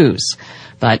from the news.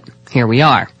 But here we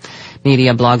are.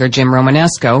 Media blogger Jim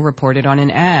Romanesco reported on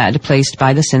an ad placed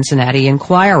by the Cincinnati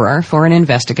Enquirer for an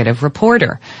investigative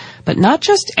reporter. But not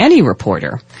just any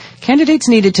reporter. Candidates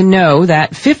needed to know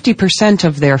that 50%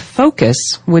 of their focus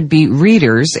would be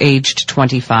readers aged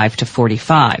 25 to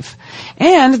 45,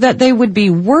 and that they would be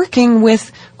working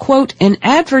with, quote, an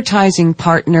advertising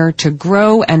partner to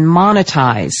grow and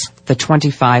monetize the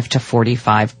 25 to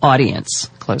 45 audience,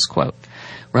 close quote.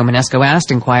 Romanesco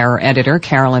asked Enquirer editor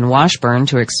Carolyn Washburn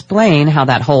to explain how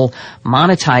that whole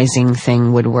monetizing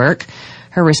thing would work.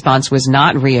 Her response was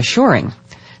not reassuring.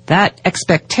 That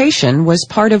expectation was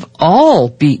part of all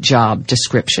beat job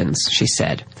descriptions, she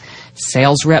said.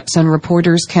 Sales reps and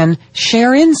reporters can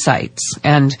share insights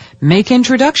and make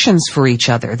introductions for each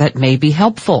other that may be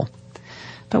helpful.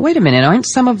 But wait a minute, aren't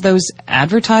some of those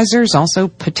advertisers also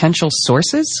potential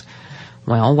sources?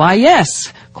 Well, why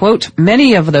yes. Quote,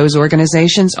 many of those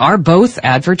organizations are both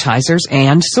advertisers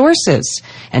and sources.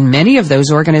 And many of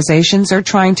those organizations are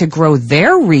trying to grow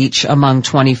their reach among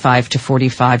 25 to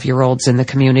 45-year-olds in the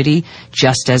community,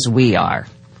 just as we are.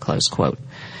 Close quote.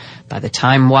 By the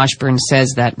time Washburn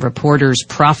says that reporters'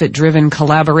 profit-driven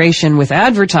collaboration with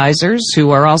advertisers,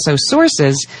 who are also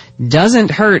sources, doesn't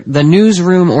hurt the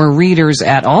newsroom or readers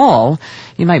at all,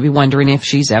 you might be wondering if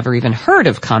she's ever even heard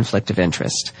of conflict of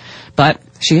interest. But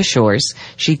she assures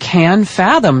she can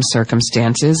fathom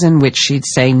circumstances in which she'd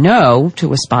say no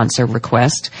to a sponsor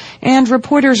request, and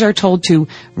reporters are told to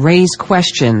raise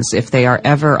questions if they are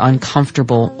ever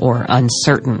uncomfortable or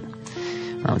uncertain.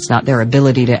 Well, it's not their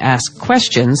ability to ask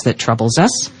questions that troubles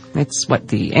us. It's what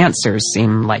the answers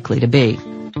seem likely to be.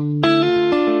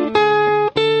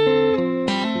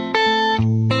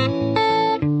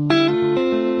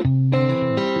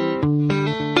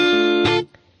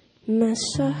 Með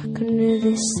söknu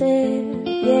þið sér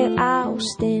ég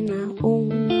ástina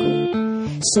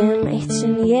ungu sem eitt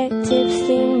sem ég til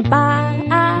þín bæ.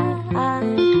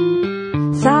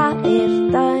 Það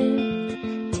dæmt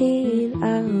til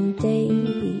að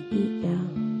deyja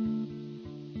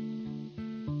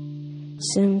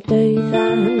sem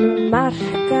dauðanum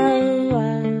markað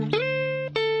var.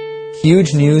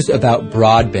 Huge news about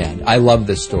broadband. I love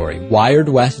this story.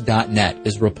 WiredWest.net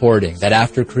is reporting that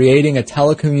after creating a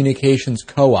telecommunications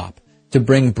co-op to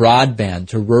bring broadband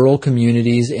to rural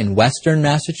communities in western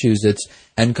Massachusetts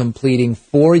and completing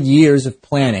 4 years of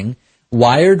planning,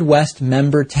 Wired West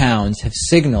member towns have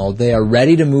signaled they are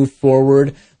ready to move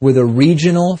forward with a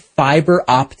regional fiber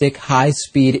optic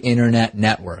high-speed internet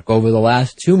network. Over the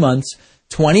last 2 months,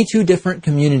 22 different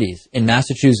communities in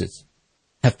Massachusetts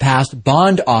have passed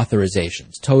bond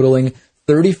authorizations totaling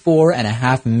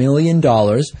 $34.5 million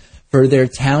for their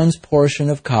town's portion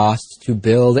of costs to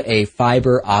build a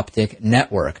fiber optic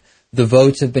network. The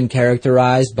votes have been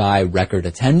characterized by record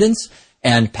attendance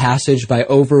and passage by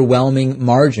overwhelming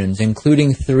margins,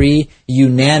 including 3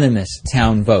 unanimous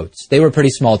town votes. They were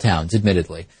pretty small towns,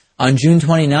 admittedly. On June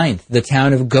 29th, the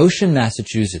town of Goshen,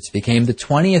 Massachusetts became the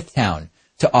 20th town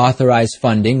to authorize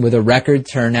funding with a record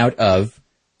turnout of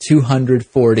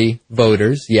 240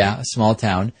 voters. Yeah, a small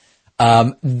town.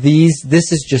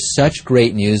 This is just such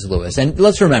great news, Lewis. And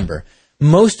let's remember,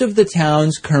 most of the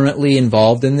towns currently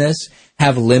involved in this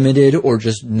have limited or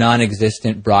just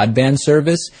non-existent broadband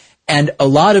service. And a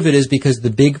lot of it is because the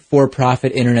big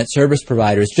for-profit internet service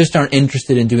providers just aren't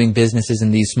interested in doing businesses in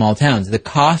these small towns. The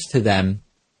cost to them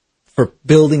for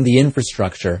building the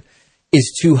infrastructure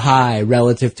is too high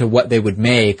relative to what they would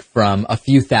make from a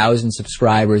few thousand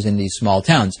subscribers in these small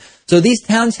towns. So these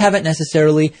towns haven't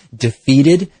necessarily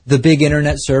defeated the big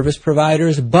internet service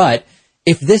providers, but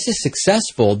if this is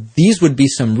successful, these would be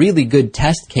some really good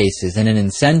test cases and an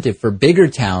incentive for bigger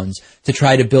towns to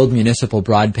try to build municipal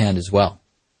broadband as well.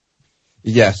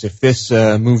 Yes, if this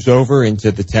moves over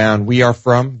into the town we are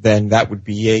from, then that would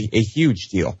be a huge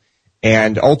deal.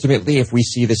 And ultimately, if we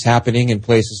see this happening in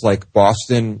places like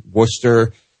Boston,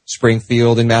 Worcester,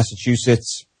 Springfield in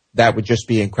Massachusetts, that would just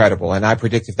be incredible. And I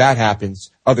predict if that happens,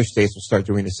 other states will start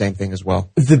doing the same thing as well.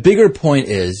 The bigger point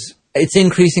is, it's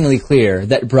increasingly clear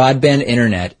that broadband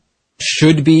internet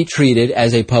should be treated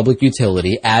as a public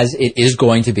utility, as it is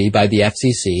going to be by the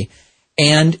FCC.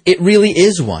 And it really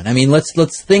is one. I mean,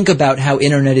 let's think about how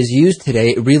internet is used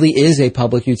today. It really is a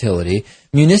public utility.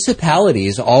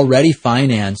 Municipalities already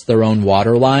finance their own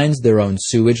water lines, their own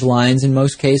sewage lines in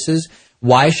most cases.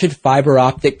 Why should fiber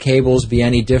optic cables be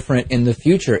any different in the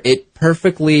future? It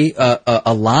perfectly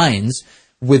aligns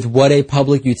with what a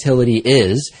public utility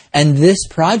is. And this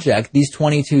project, these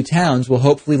 22 towns, will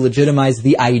hopefully legitimize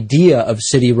the idea of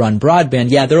city-run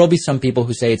broadband. Yeah, there will be some people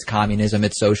who say it's communism,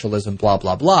 it's socialism, blah,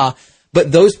 blah, blah.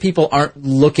 But those people aren't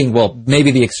looking, well,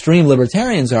 maybe the extreme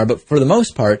libertarians are, but for the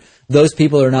most part, those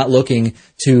people are not looking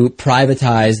to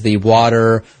privatize the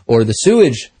water or the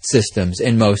sewage systems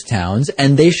in most towns,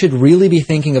 and they should really be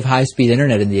thinking of high-speed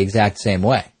internet in the exact same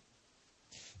way.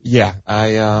 Yeah,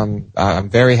 I'm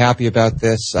very happy about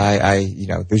this.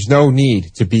 There's no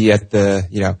need to be at the,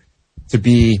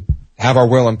 have our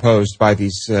will imposed by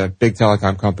these big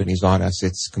telecom companies on us.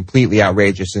 It's completely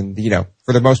outrageous. And,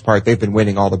 for the most part, they've been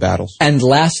winning all the battles. And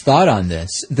last thought on this,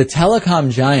 the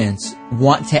telecom giants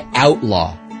want to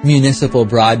outlaw municipal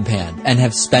broadband and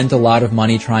have spent a lot of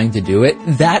money trying to do it.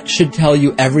 That should tell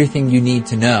you everything you need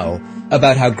to know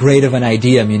about how great of an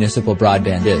idea municipal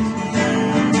broadband is.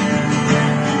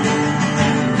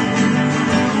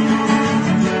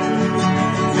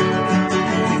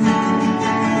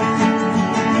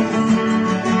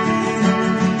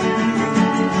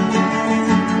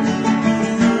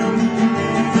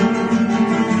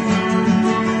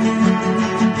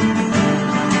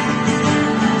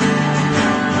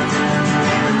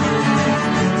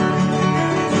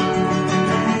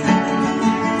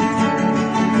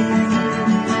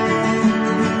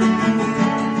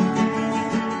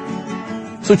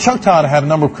 So Chuck Todd had a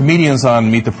number of comedians on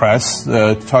Meet the Press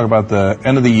to talk about the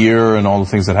end of the year and all the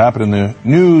things that happened in the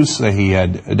news. He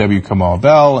had W. Kamau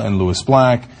Bell and Lewis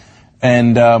Black.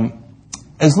 And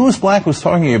as Lewis Black was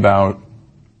talking about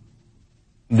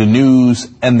the news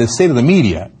and the state of the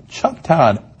media, Chuck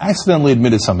Todd accidentally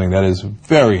admitted something that is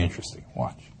very interesting.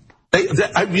 Watch.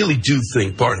 I really do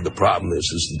think part of the problem is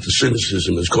that the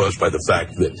cynicism is caused by the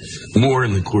fact that more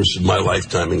in the course of my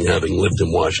lifetime and having lived in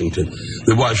Washington,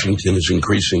 that Washington is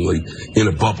increasingly in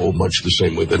a bubble, much the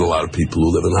same way that a lot of people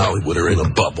who live in Hollywood are in a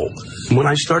bubble. When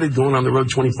I started going on the road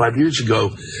 25 years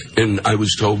ago and I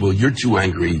was told, well, you're too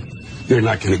angry, they're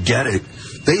not going to get it.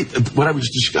 What I was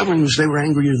discovering was they were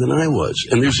angrier than I was.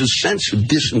 And there's a sense of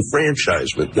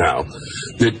disenfranchisement now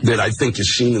that I think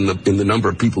is seen in the number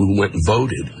of people who went and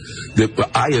voted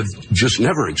that I have just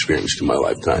never experienced in my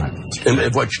lifetime. And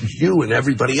I've watched you and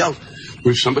everybody else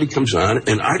where somebody comes on,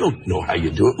 and I don't know how you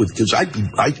do it because I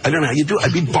don't know how you do it.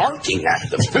 I'd be barking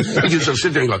at them. Because I'll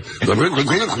sit there and go,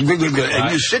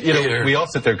 and you sit there. We all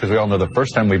sit there because we all know the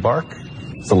first time we bark,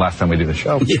 it's the last time we do the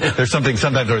show. Yeah. There's something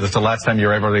sometimes where it's the last time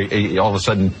you're ever, all of a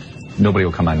sudden, nobody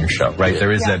will come on your show, right? Yeah.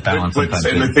 There is that balance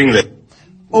sometimes.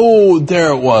 Oh,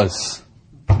 there it was.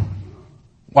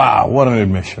 Wow, what an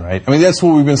admission, right? I mean, that's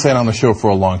what we've been saying on the show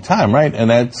for a long time, right? And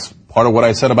that's part of what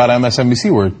I said about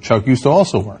MSNBC, where Chuck used to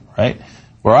also work, right?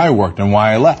 Where I worked and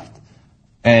why I left.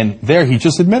 And there he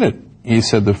just admitted. He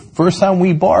said the first time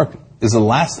we bark is the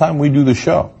last time we do the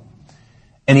show.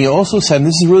 And he also said, and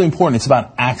this is really important, it's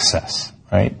about access.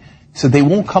 Right? He said they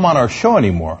won't come on our show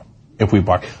anymore if we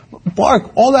bark.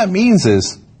 Bark, all that means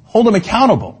is hold them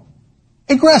accountable.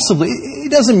 Aggressively.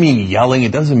 It doesn't mean yelling.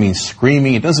 It doesn't mean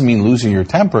screaming. It doesn't mean losing your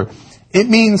temper. It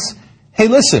means, hey,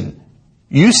 listen,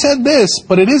 you said this,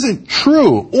 but it isn't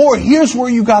true. Or here's where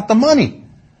you got the money.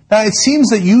 Now, it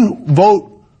seems that you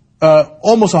vote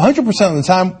almost 100% of the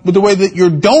time with the way that your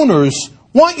donors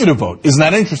want you to vote. Isn't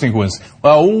that interesting, coincidence?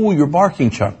 Well, you're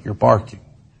barking, Chuck. You're barking.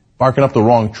 Barking up the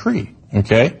wrong tree.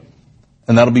 Okay?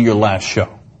 And that'll be your last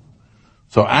show.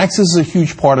 So access is a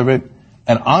huge part of it,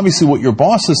 and obviously what your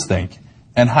bosses think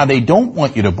and how they don't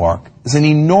want you to bark is an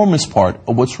enormous part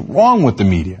of what's wrong with the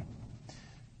media.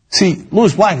 See,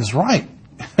 Lewis Black is right.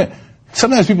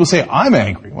 Sometimes people say, I'm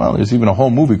angry. Well, there's even a whole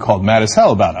movie called Mad as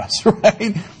Hell about us,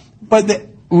 right? But the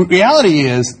reality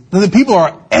is that the people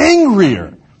are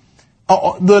angrier.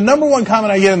 The number one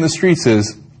comment I get in the streets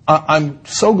is, I'm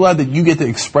so glad that you get to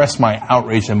express my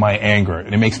outrage and my anger,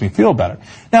 and it makes me feel better.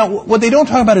 Now, what they don't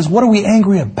talk about is what are we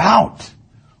angry about?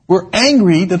 We're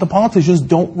angry that the politicians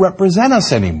don't represent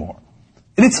us anymore.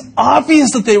 And it's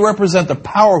obvious that they represent the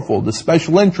powerful, the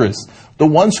special interests, the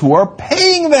ones who are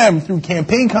paying them through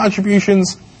campaign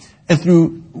contributions and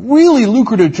through really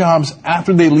lucrative jobs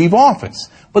after they leave office.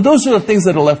 But those are the things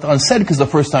that are left unsaid because the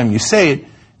first time you say it,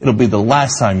 it'll be the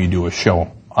last time you do a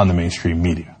show on the mainstream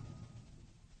media.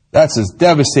 That's as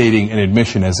devastating an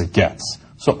admission as it gets.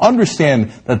 So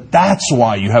understand that that's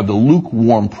why you have the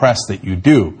lukewarm press that you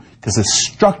do, because it's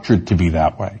structured to be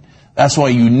that way. That's why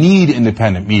you need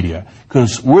independent media,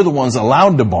 because we're the ones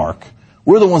allowed to bark.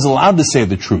 We're the ones allowed to say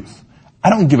the truth. I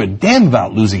don't give a damn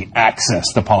about losing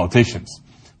access to politicians.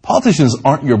 Politicians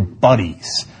aren't your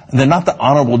buddies, and they're not the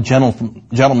honorable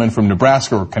gentlemen from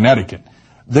Nebraska or Connecticut.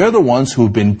 They're the ones who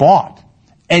have been bought.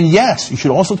 And yes, you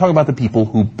should also talk about the people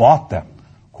who bought them.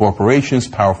 Corporations,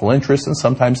 powerful interests, and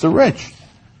sometimes the rich.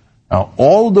 Now,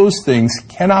 all of those things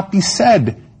cannot be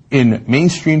said in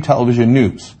mainstream television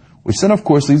news, which then, of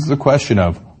course, leads to the question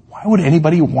of, why would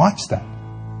anybody watch that?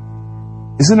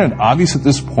 Isn't it obvious at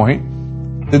this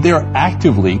point that they are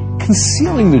actively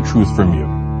concealing the truth from you?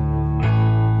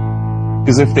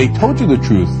 Because if they told you the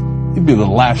truth, it'd be the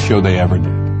last show they ever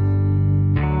did.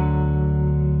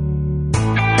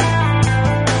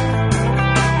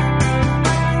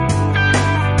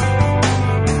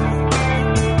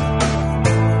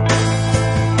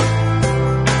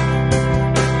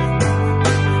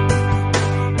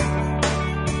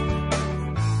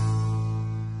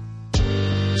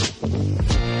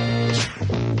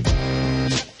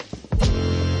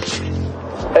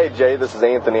 Jay, this is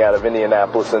Anthony out of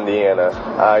Indianapolis, Indiana.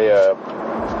 I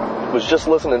was just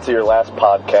listening to your last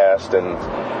podcast, and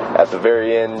at the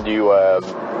very end, you,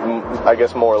 I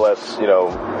guess more or less,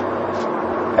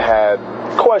 had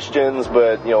questions,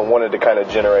 but, wanted to kind of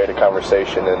generate a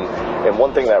conversation. And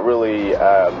one thing that really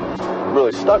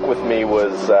stuck with me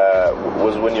was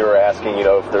when you were asking,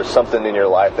 if there's something in your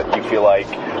life that you feel like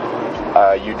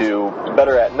you do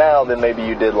better at now than maybe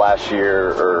you did last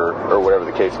year or whatever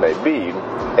the case may be.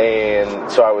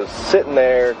 And so I was sitting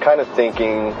there kind of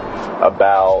thinking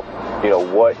about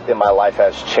what in my life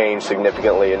has changed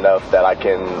significantly enough that I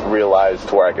can realize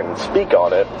to where I can speak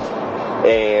on it.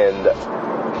 And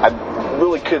I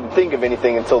really couldn't think of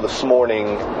anything until this morning.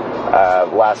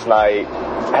 Last night,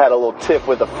 I had a little tiff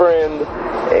with a friend,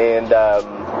 and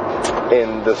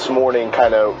this morning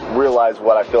kind of realized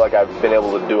what I feel like I've been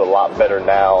able to do a lot better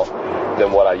now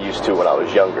than what I used to when I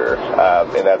was younger.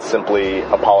 And that's simply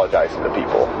apologizing to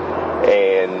people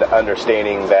and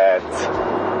understanding that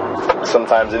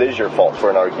sometimes it is your fault for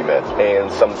an argument,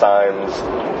 and sometimes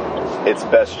it's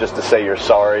best just to say you're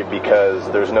sorry because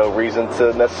there's no reason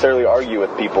to necessarily argue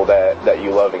with people that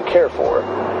you love and care for.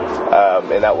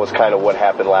 And that was kind of what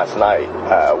happened last night.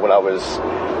 When I was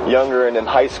younger and in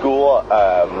high school,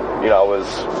 I was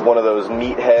one of those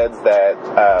meatheads that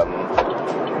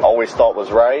always thought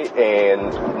was right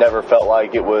and never felt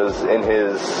like it was in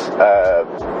his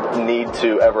need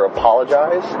to ever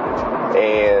apologize.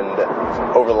 And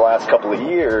over the last couple of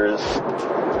years,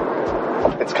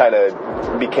 it's kind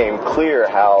of became clear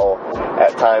how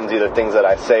at times either things that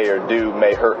I say or do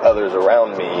may hurt others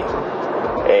around me.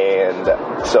 And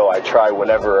so I try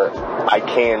whenever I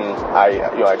can,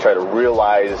 I try to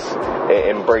realize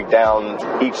and break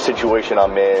down each situation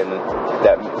I'm in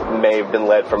that may have been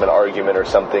led from an argument or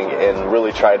something, and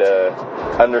really try to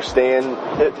understand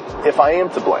if I am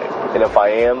to blame. And if I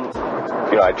am,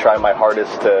 I try my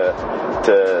hardest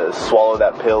to swallow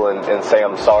that pill and say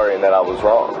I'm sorry and that I was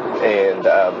wrong. And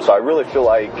so I really feel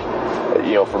like,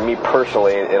 for me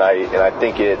personally, and I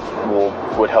think it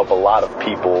would help a lot of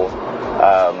people,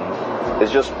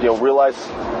 is just realize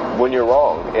when you're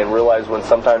wrong and realize when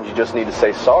sometimes you just need to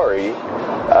say sorry,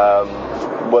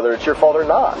 whether it's your fault or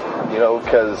not.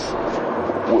 Because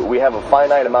we have a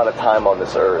finite amount of time on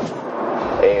this earth,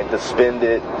 and to spend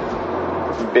it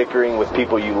bickering with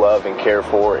people you love and care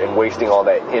for and wasting all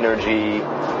that energy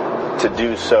to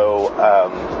do so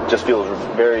just feels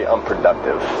very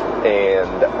unproductive.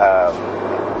 And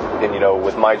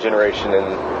with my generation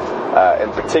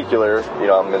in particular,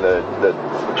 I'm in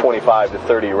the 25 to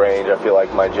 30 range. I feel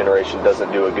like my generation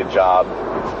doesn't do a good job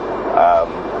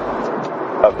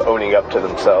of owning up to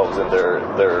themselves and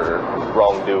their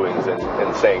wrongdoings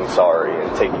and saying sorry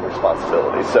and taking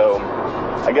responsibility. So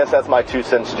I guess that's my 2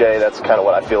 cents, Jay. That's kind of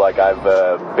what I feel like I've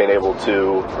been able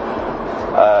to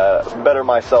better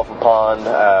myself upon,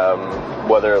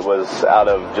 whether it was out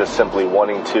of just simply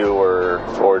wanting to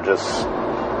or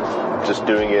just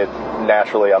doing it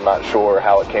naturally. I'm not sure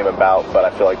how it came about, but I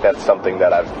feel like that's something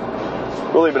that I've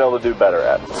really been able to do better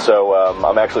at. So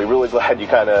I'm actually really glad you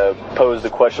kind of posed a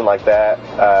question like that.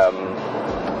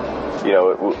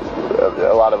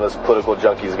 A lot of us political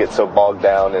junkies get so bogged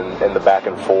down in the back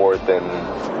and forth,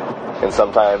 and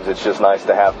sometimes it's just nice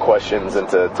to have questions and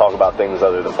to talk about things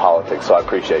other than politics. So I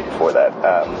appreciate you for that.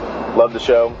 Love the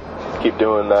show. Keep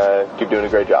doing a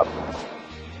great job.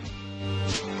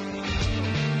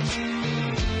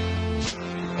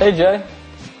 Hey Jay,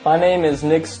 my name is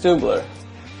Nick Stubler.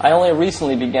 I only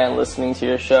recently began listening to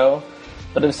your show,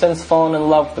 but have since fallen in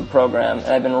love with the program, and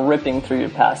I've been ripping through your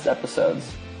past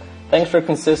episodes. Thanks for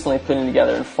consistently putting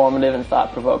together informative and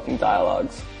thought-provoking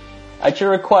dialogues. At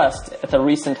your request, at the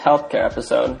recent healthcare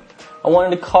episode, I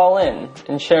wanted to call in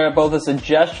and share both a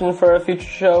suggestion for a future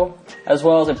show, as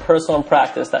well as a personal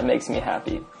practice that makes me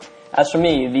happy. As for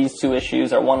me, these two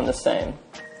issues are one and the same.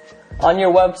 On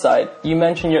your website, you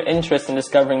mention your interest in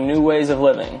discovering new ways of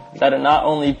living that are not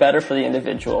only better for the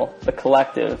individual, the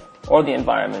collective, or the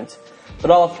environment,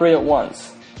 but all three at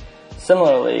once.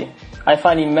 Similarly, I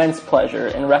find immense pleasure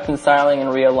in reconciling and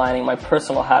realigning my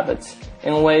personal habits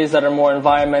in ways that are more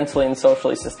environmentally and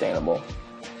socially sustainable.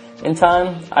 In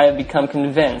time, I have become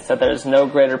convinced that there is no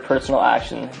greater personal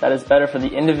action that is better for the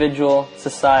individual,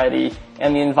 society,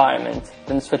 and the environment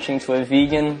than switching to a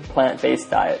vegan,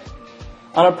 plant-based diet.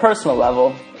 On a personal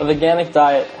level, a veganic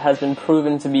diet has been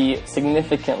proven to be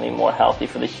significantly more healthy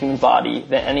for the human body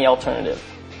than any alternative.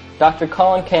 Dr.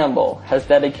 Colin Campbell has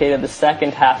dedicated the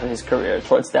second half of his career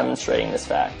towards demonstrating this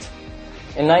fact.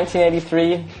 In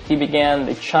 1983, he began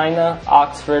the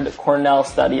China-Oxford-Cornell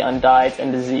study on diet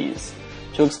and disease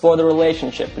to explore the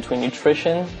relationship between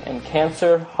nutrition and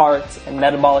cancer, heart, and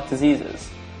metabolic diseases.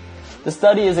 The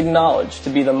study is acknowledged to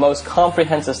be the most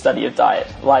comprehensive study of diet,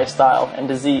 lifestyle, and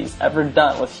disease ever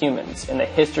done with humans in the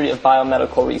history of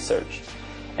biomedical research,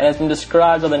 and has been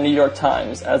described by the New York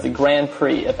Times as the Grand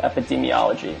Prix of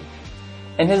epidemiology.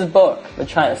 In his book, The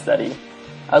China Study,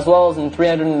 as well as in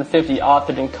 350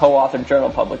 authored and co-authored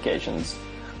journal publications,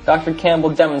 Dr.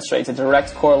 Campbell demonstrates a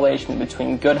direct correlation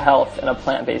between good health and a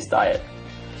plant-based diet.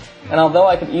 And although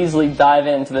I could easily dive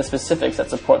into the specifics that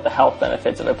support the health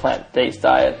benefits of a plant-based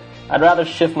diet, I'd rather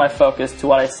shift my focus to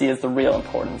what I see as the real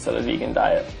importance of a vegan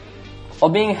diet.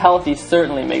 While being healthy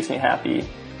certainly makes me happy,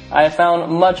 I have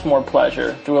found much more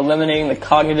pleasure through eliminating the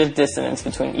cognitive dissonance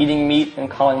between eating meat and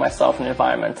calling myself an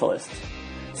environmentalist.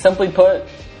 Simply put,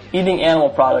 eating animal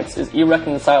products is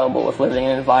irreconcilable with living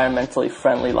an environmentally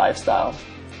friendly lifestyle.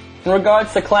 In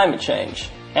regards to climate change,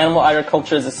 animal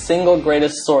agriculture is the single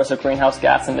greatest source of greenhouse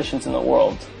gas emissions in the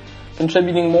world,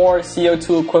 contributing more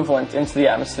CO2 equivalent into the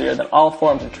atmosphere than all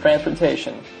forms of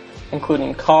transportation,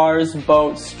 including cars,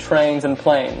 boats, trains, and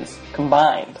planes,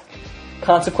 combined.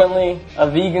 Consequently, a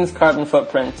vegan's carbon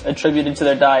footprint attributed to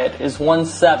their diet is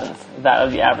 1/7 that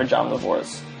of the average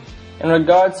omnivores. In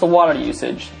regards to water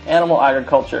usage, animal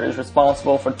agriculture is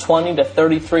responsible for 20 to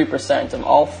 33% of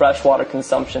all freshwater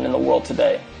consumption in the world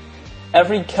today.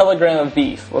 Every kilogram of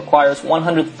beef requires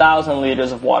 100,000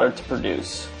 liters of water to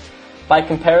produce. By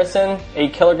comparison, a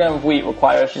kilogram of wheat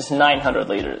requires just 900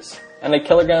 liters, and a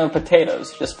kilogram of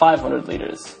potatoes just 500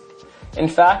 liters. In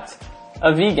fact,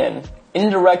 a vegan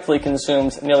indirectly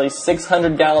consumes nearly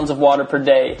 600 gallons of water per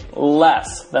day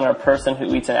less than a person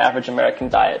who eats an average American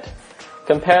diet.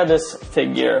 Compare this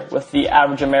figure with the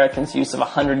average American's use of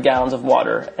 100 gallons of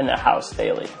water in their house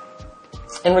daily.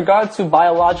 In regard to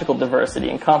biological diversity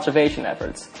and conservation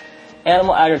efforts,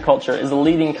 animal agriculture is the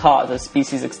leading cause of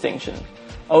species extinction,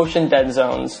 ocean dead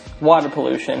zones, water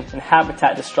pollution, and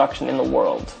habitat destruction in the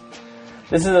world.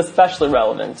 This is especially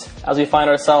relevant as we find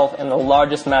ourselves in the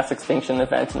largest mass extinction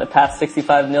event in the past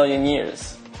 65 million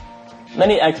years.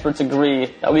 Many experts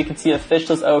agree that we could see a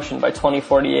fishless ocean by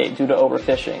 2048 due to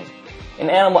overfishing.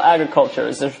 And animal agriculture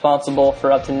is responsible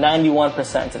for up to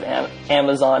 91% of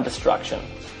Amazon destruction.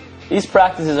 These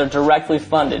practices are directly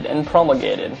funded and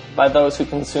promulgated by those who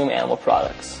consume animal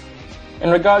products.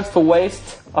 In regards to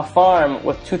waste, a farm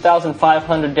with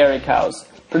 2,500 dairy cows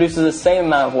produces the same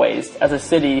amount of waste as a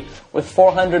city with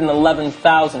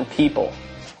 411,000 people.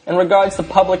 In regards to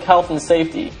public health and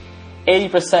safety,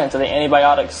 80% of the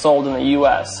antibiotics sold in the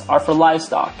U.S. are for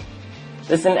livestock.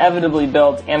 This inevitably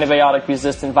builds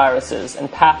antibiotic-resistant viruses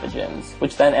and pathogens,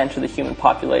 which then enter the human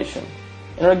population.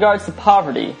 In regards to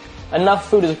poverty, enough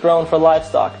food is grown for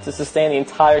livestock to sustain the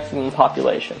entire human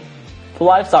population. The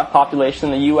livestock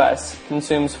population in the U.S.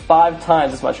 consumes 5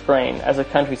 times as much grain as the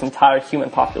country's entire human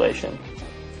population.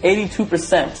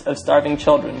 82% of starving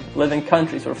children live in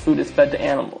countries where food is fed to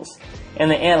animals, and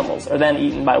the animals are then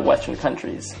eaten by Western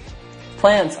countries.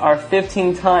 Plants are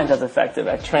 15 times as effective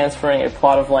at transferring a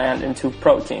plot of land into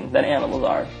protein than animals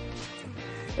are.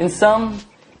 In sum,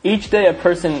 each day a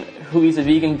person who eats a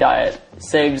vegan diet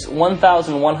saves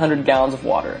 1,100 gallons of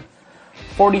water,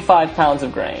 45 pounds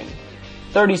of grain,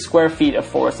 30 square feet of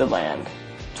forested land,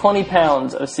 20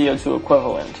 pounds of CO2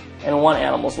 equivalent, and one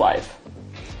animal's life.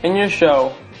 In your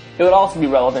show, it would also be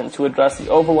relevant to address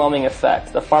the overwhelming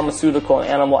effect the pharmaceutical and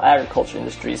animal agriculture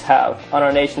industries have on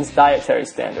our nation's dietary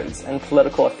standards and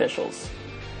political officials.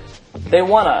 They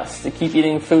want us to keep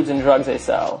eating foods and drugs they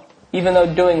sell, even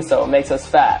though doing so makes us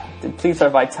fat, depletes our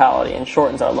vitality, and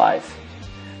shortens our life.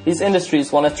 These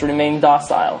industries want us to remain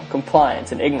docile,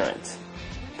 compliant, and ignorant.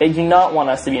 They do not want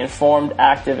us to be informed,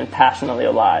 active, and passionately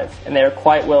alive, and they are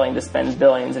quite willing to spend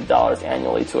billions of dollars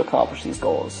annually to accomplish these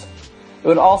goals. It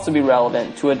would also be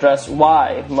relevant to address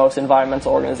why most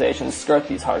environmental organizations skirt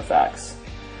these hard facts.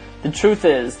 The truth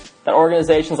is that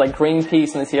organizations like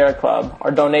Greenpeace and the Sierra Club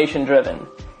are donation-driven,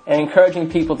 and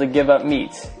encouraging people to give up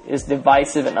meat is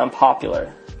divisive and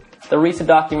unpopular. The recent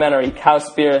documentary,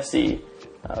 Cowspiracy,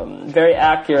 very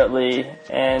accurately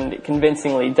and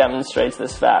convincingly demonstrates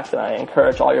this fact, and I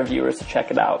encourage all your viewers to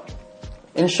check it out.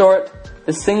 In short,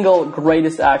 the single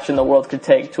greatest action the world could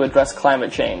take to address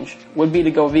climate change would be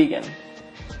to go vegan.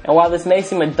 And while this may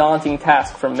seem a daunting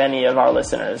task for many of our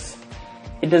listeners,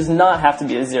 it does not have to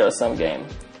be a zero-sum game.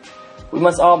 We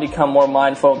must all become more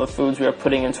mindful of the foods we are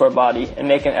putting into our body and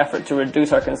make an effort to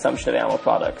reduce our consumption of animal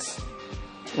products.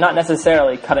 Not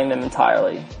necessarily cutting them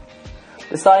entirely.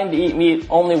 Deciding to eat meat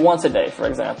only once a day, for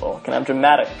example, can have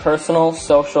dramatic personal,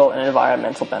 social, and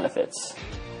environmental benefits.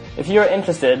 If you are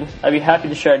interested, I'd be happy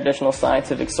to share additional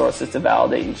scientific sources to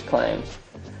validate each claim.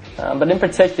 But in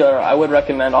particular, I would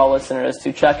recommend all listeners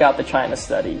to check out the China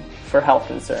study for health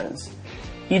concerns,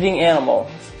 Eating Animals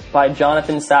by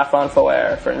Jonathan Safran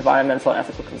Foer for environmental and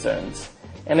ethical concerns.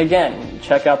 And again,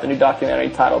 check out the new documentary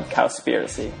titled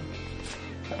Cowspiracy.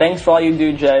 Thanks for all you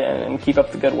do, Jay, and keep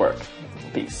up the good work.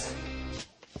 Peace.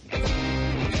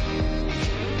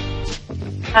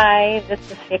 Hi, this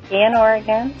is Vicki in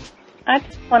Oregon. I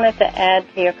just wanted to add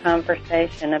to your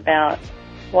conversation about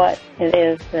what it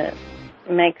is that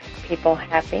makes people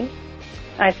happy.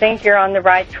 I think you're on the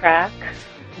right track,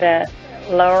 that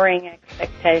lowering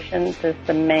expectations is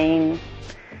the main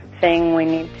thing we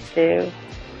need to do.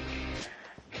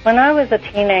 When I was a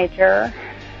teenager,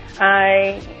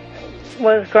 I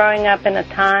was growing up in a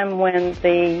time when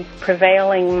the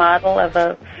prevailing model of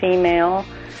a female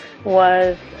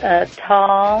was a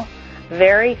tall,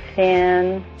 very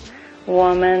thin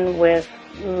woman with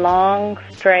long,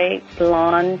 straight,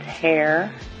 blonde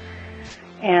hair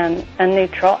and a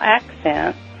neutral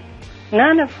accent,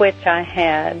 none of which I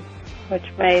had,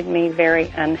 which made me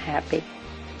very unhappy.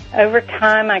 Over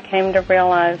time, I came to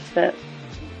realize that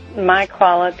my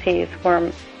qualities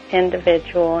were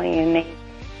individual and unique,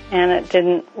 and it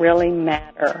didn't really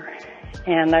matter.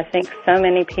 And I think so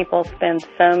many people spend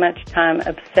so much time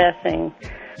obsessing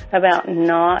about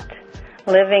not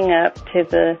living up to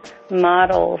the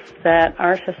models that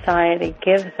our society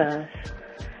gives us,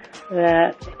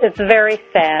 that it's very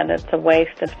sad. It's a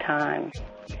waste of time.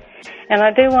 And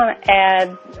I do want to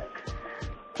add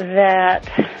that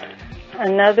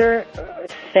another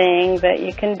thing that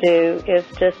you can do is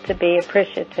just to be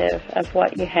appreciative of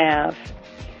what you have.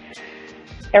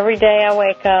 Every day I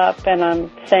wake up and I'm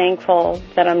thankful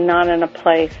that I'm not in a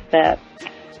place that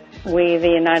we, the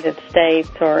United States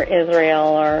or Israel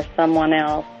or someone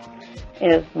else,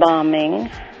 is bombing.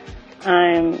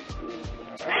 I'm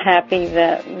happy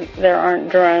that there aren't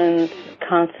drones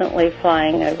constantly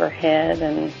flying overhead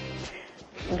and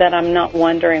that I'm not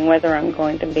wondering whether I'm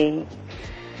going to be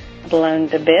blown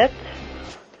to bits.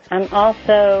 I'm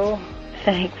also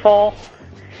thankful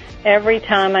every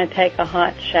time I take a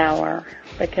hot shower,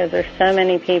 because there's so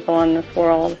many people in this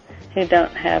world who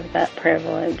don't have that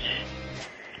privilege.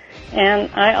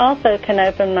 And I also can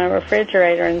open my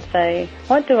refrigerator and say,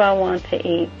 what do I want to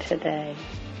eat today?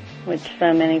 Which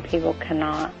so many people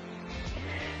cannot.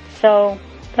 So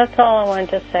that's all I want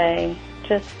to say.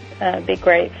 Just be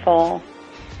grateful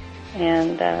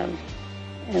and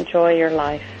enjoy your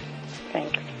life.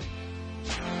 Thanks.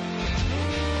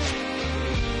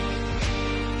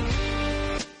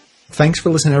 Thanks for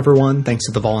listening, everyone. Thanks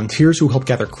to the volunteers who helped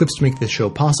gather clips to make this show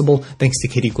possible. Thanks to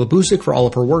Katie Glabusik for all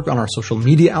of her work on our social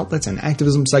media outlets and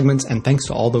activism segments. And thanks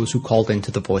to all those who called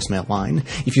into the voicemail line.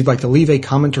 If you'd like to leave a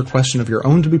comment or question of your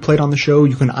own to be played on the show,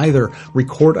 you can either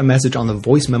record a message on the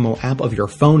voice memo app of your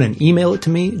phone and email it to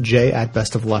me,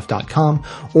 j@bestoftheleft.com,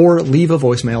 or leave a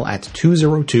voicemail at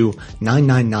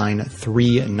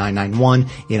 202-999-3991.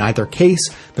 In either case,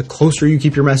 the closer you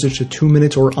keep your message to 2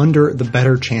 minutes or under, the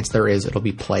better chance there is it'll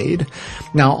be played.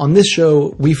 Now, on this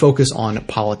show, we focus on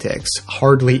politics.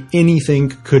 Hardly anything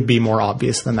could be more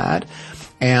obvious than that.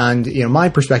 And, my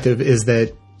perspective is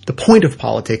that the point of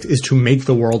politics is to make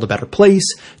the world a better place,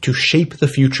 to shape the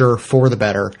future for the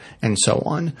better, and so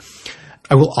on.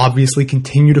 I will obviously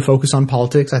continue to focus on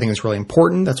politics. I think it's really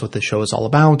important. That's what this show is all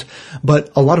about. But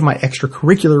a lot of my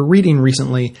extracurricular reading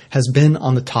recently has been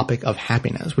on the topic of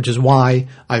happiness, which is why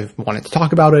I've wanted to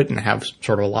talk about it and have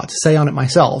sort of a lot to say on it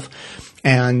myself.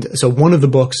 And so one of the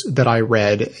books that I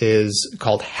read is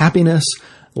called Happiness: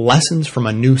 Lessons from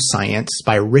a New Science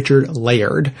by Richard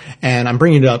Layard. And I'm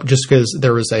bringing it up just because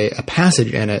there was a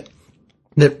passage in it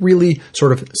that really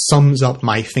sort of sums up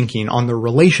my thinking on the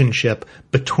relationship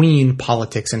between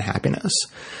politics and happiness.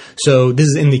 So this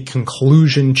is in the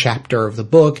conclusion chapter of the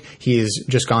book. He has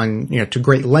just gone, to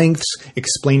great lengths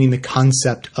explaining the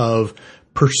concept of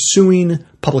pursuing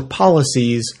public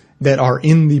policies that are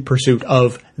in the pursuit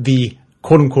of the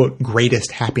quote-unquote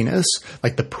greatest happiness,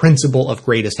 like the principle of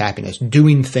greatest happiness,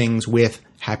 doing things with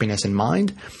happiness in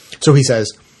mind. So he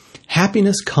says,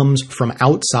 happiness comes from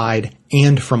outside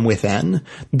and from within.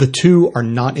 The two are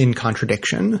not in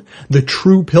contradiction. The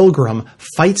true pilgrim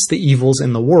fights the evils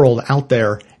in the world out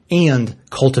there and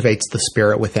cultivates the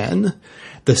spirit within.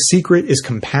 The secret is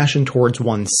compassion towards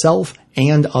oneself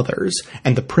and others,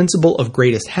 and the principle of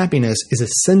greatest happiness is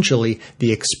essentially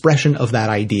the expression of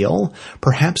that ideal.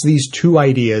 Perhaps these two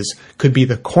ideas could be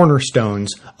the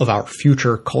cornerstones of our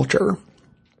future culture.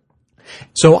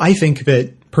 So I think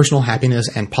that personal happiness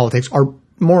and politics are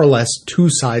more or less two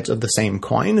sides of the same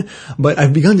coin, but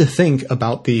I've begun to think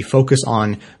about the focus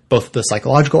on both the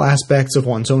psychological aspects of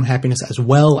one's own happiness as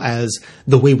well as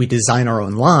the way we design our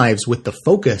own lives, with the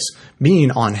focus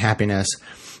being on happiness,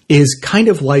 is kind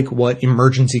of like what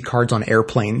emergency cards on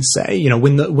airplanes say.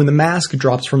 When the mask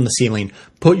drops from the ceiling,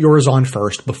 put yours on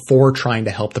first before trying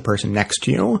to help the person next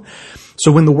to you.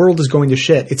 So when the world is going to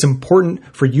shit, it's important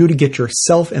for you to get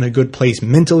yourself in a good place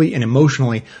mentally and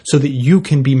emotionally so that you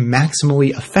can be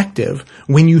maximally effective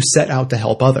when you set out to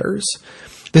help others.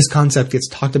 This concept gets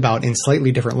talked about in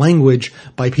slightly different language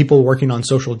by people working on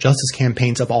social justice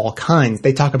campaigns of all kinds.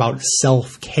 They talk about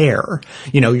self-care.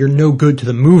 You're no good to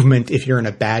the movement if you're in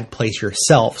a bad place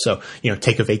yourself. So,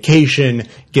 take a vacation,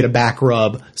 get a back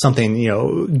rub,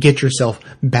 something, get yourself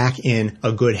back in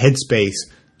a good headspace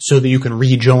so that you can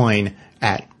rejoin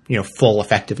at, full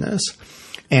effectiveness.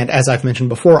 And as I've mentioned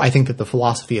before, I think that the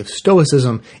philosophy of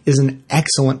Stoicism is an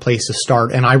excellent place to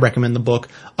start, and I recommend the book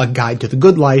A Guide to the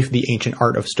Good Life, The Ancient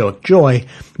Art of Stoic Joy.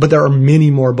 But there are many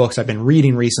more books I've been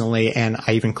reading recently, and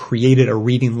I even created a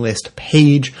reading list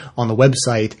page on the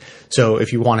website. So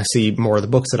if you want to see more of the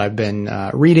books that I've been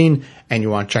reading, and you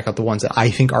want to check out the ones that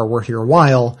I think are worth your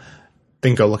while,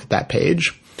 then go look at that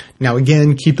page. Now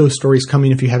again, keep those stories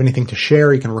coming. If you have anything to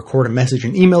share, you can record a message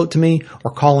and email it to me,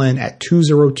 or call in at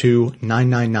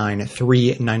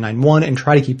 202-999-3991 and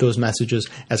try to keep those messages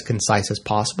as concise as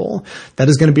possible. That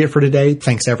is going to be it for today.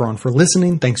 Thanks everyone for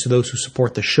listening. Thanks to those who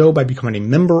support the show by becoming a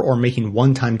member or making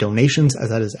one-time donations, as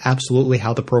that is absolutely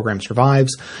how the program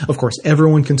survives. Of course,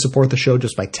 everyone can support the show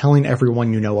just by telling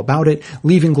everyone you know about it,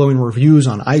 leaving glowing reviews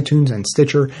on iTunes and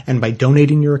Stitcher, and by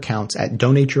donating your accounts at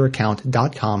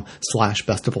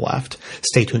donateyouraccount.com/bestofleft.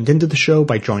 Stay tuned into the show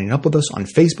by joining up with us on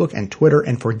Facebook and Twitter,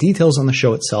 and for details on the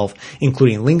show itself,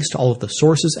 including links to all of the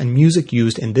sources and music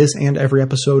used in this and every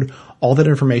episode, all that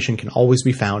information can always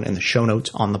be found in the show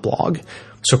notes on the blog.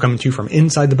 So coming to you from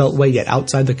inside the Beltway, yet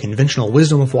outside the conventional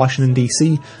wisdom of Washington,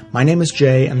 D.C., my name is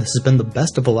Jay, and this has been the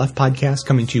Best of the Left podcast,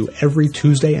 coming to you every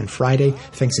Tuesday and Friday,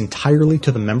 thanks entirely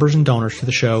to the members and donors to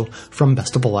the show from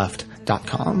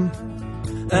bestoftheleft.com.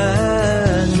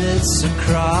 And it's a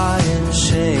crying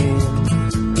shame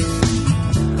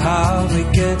how we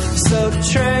get so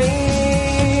trained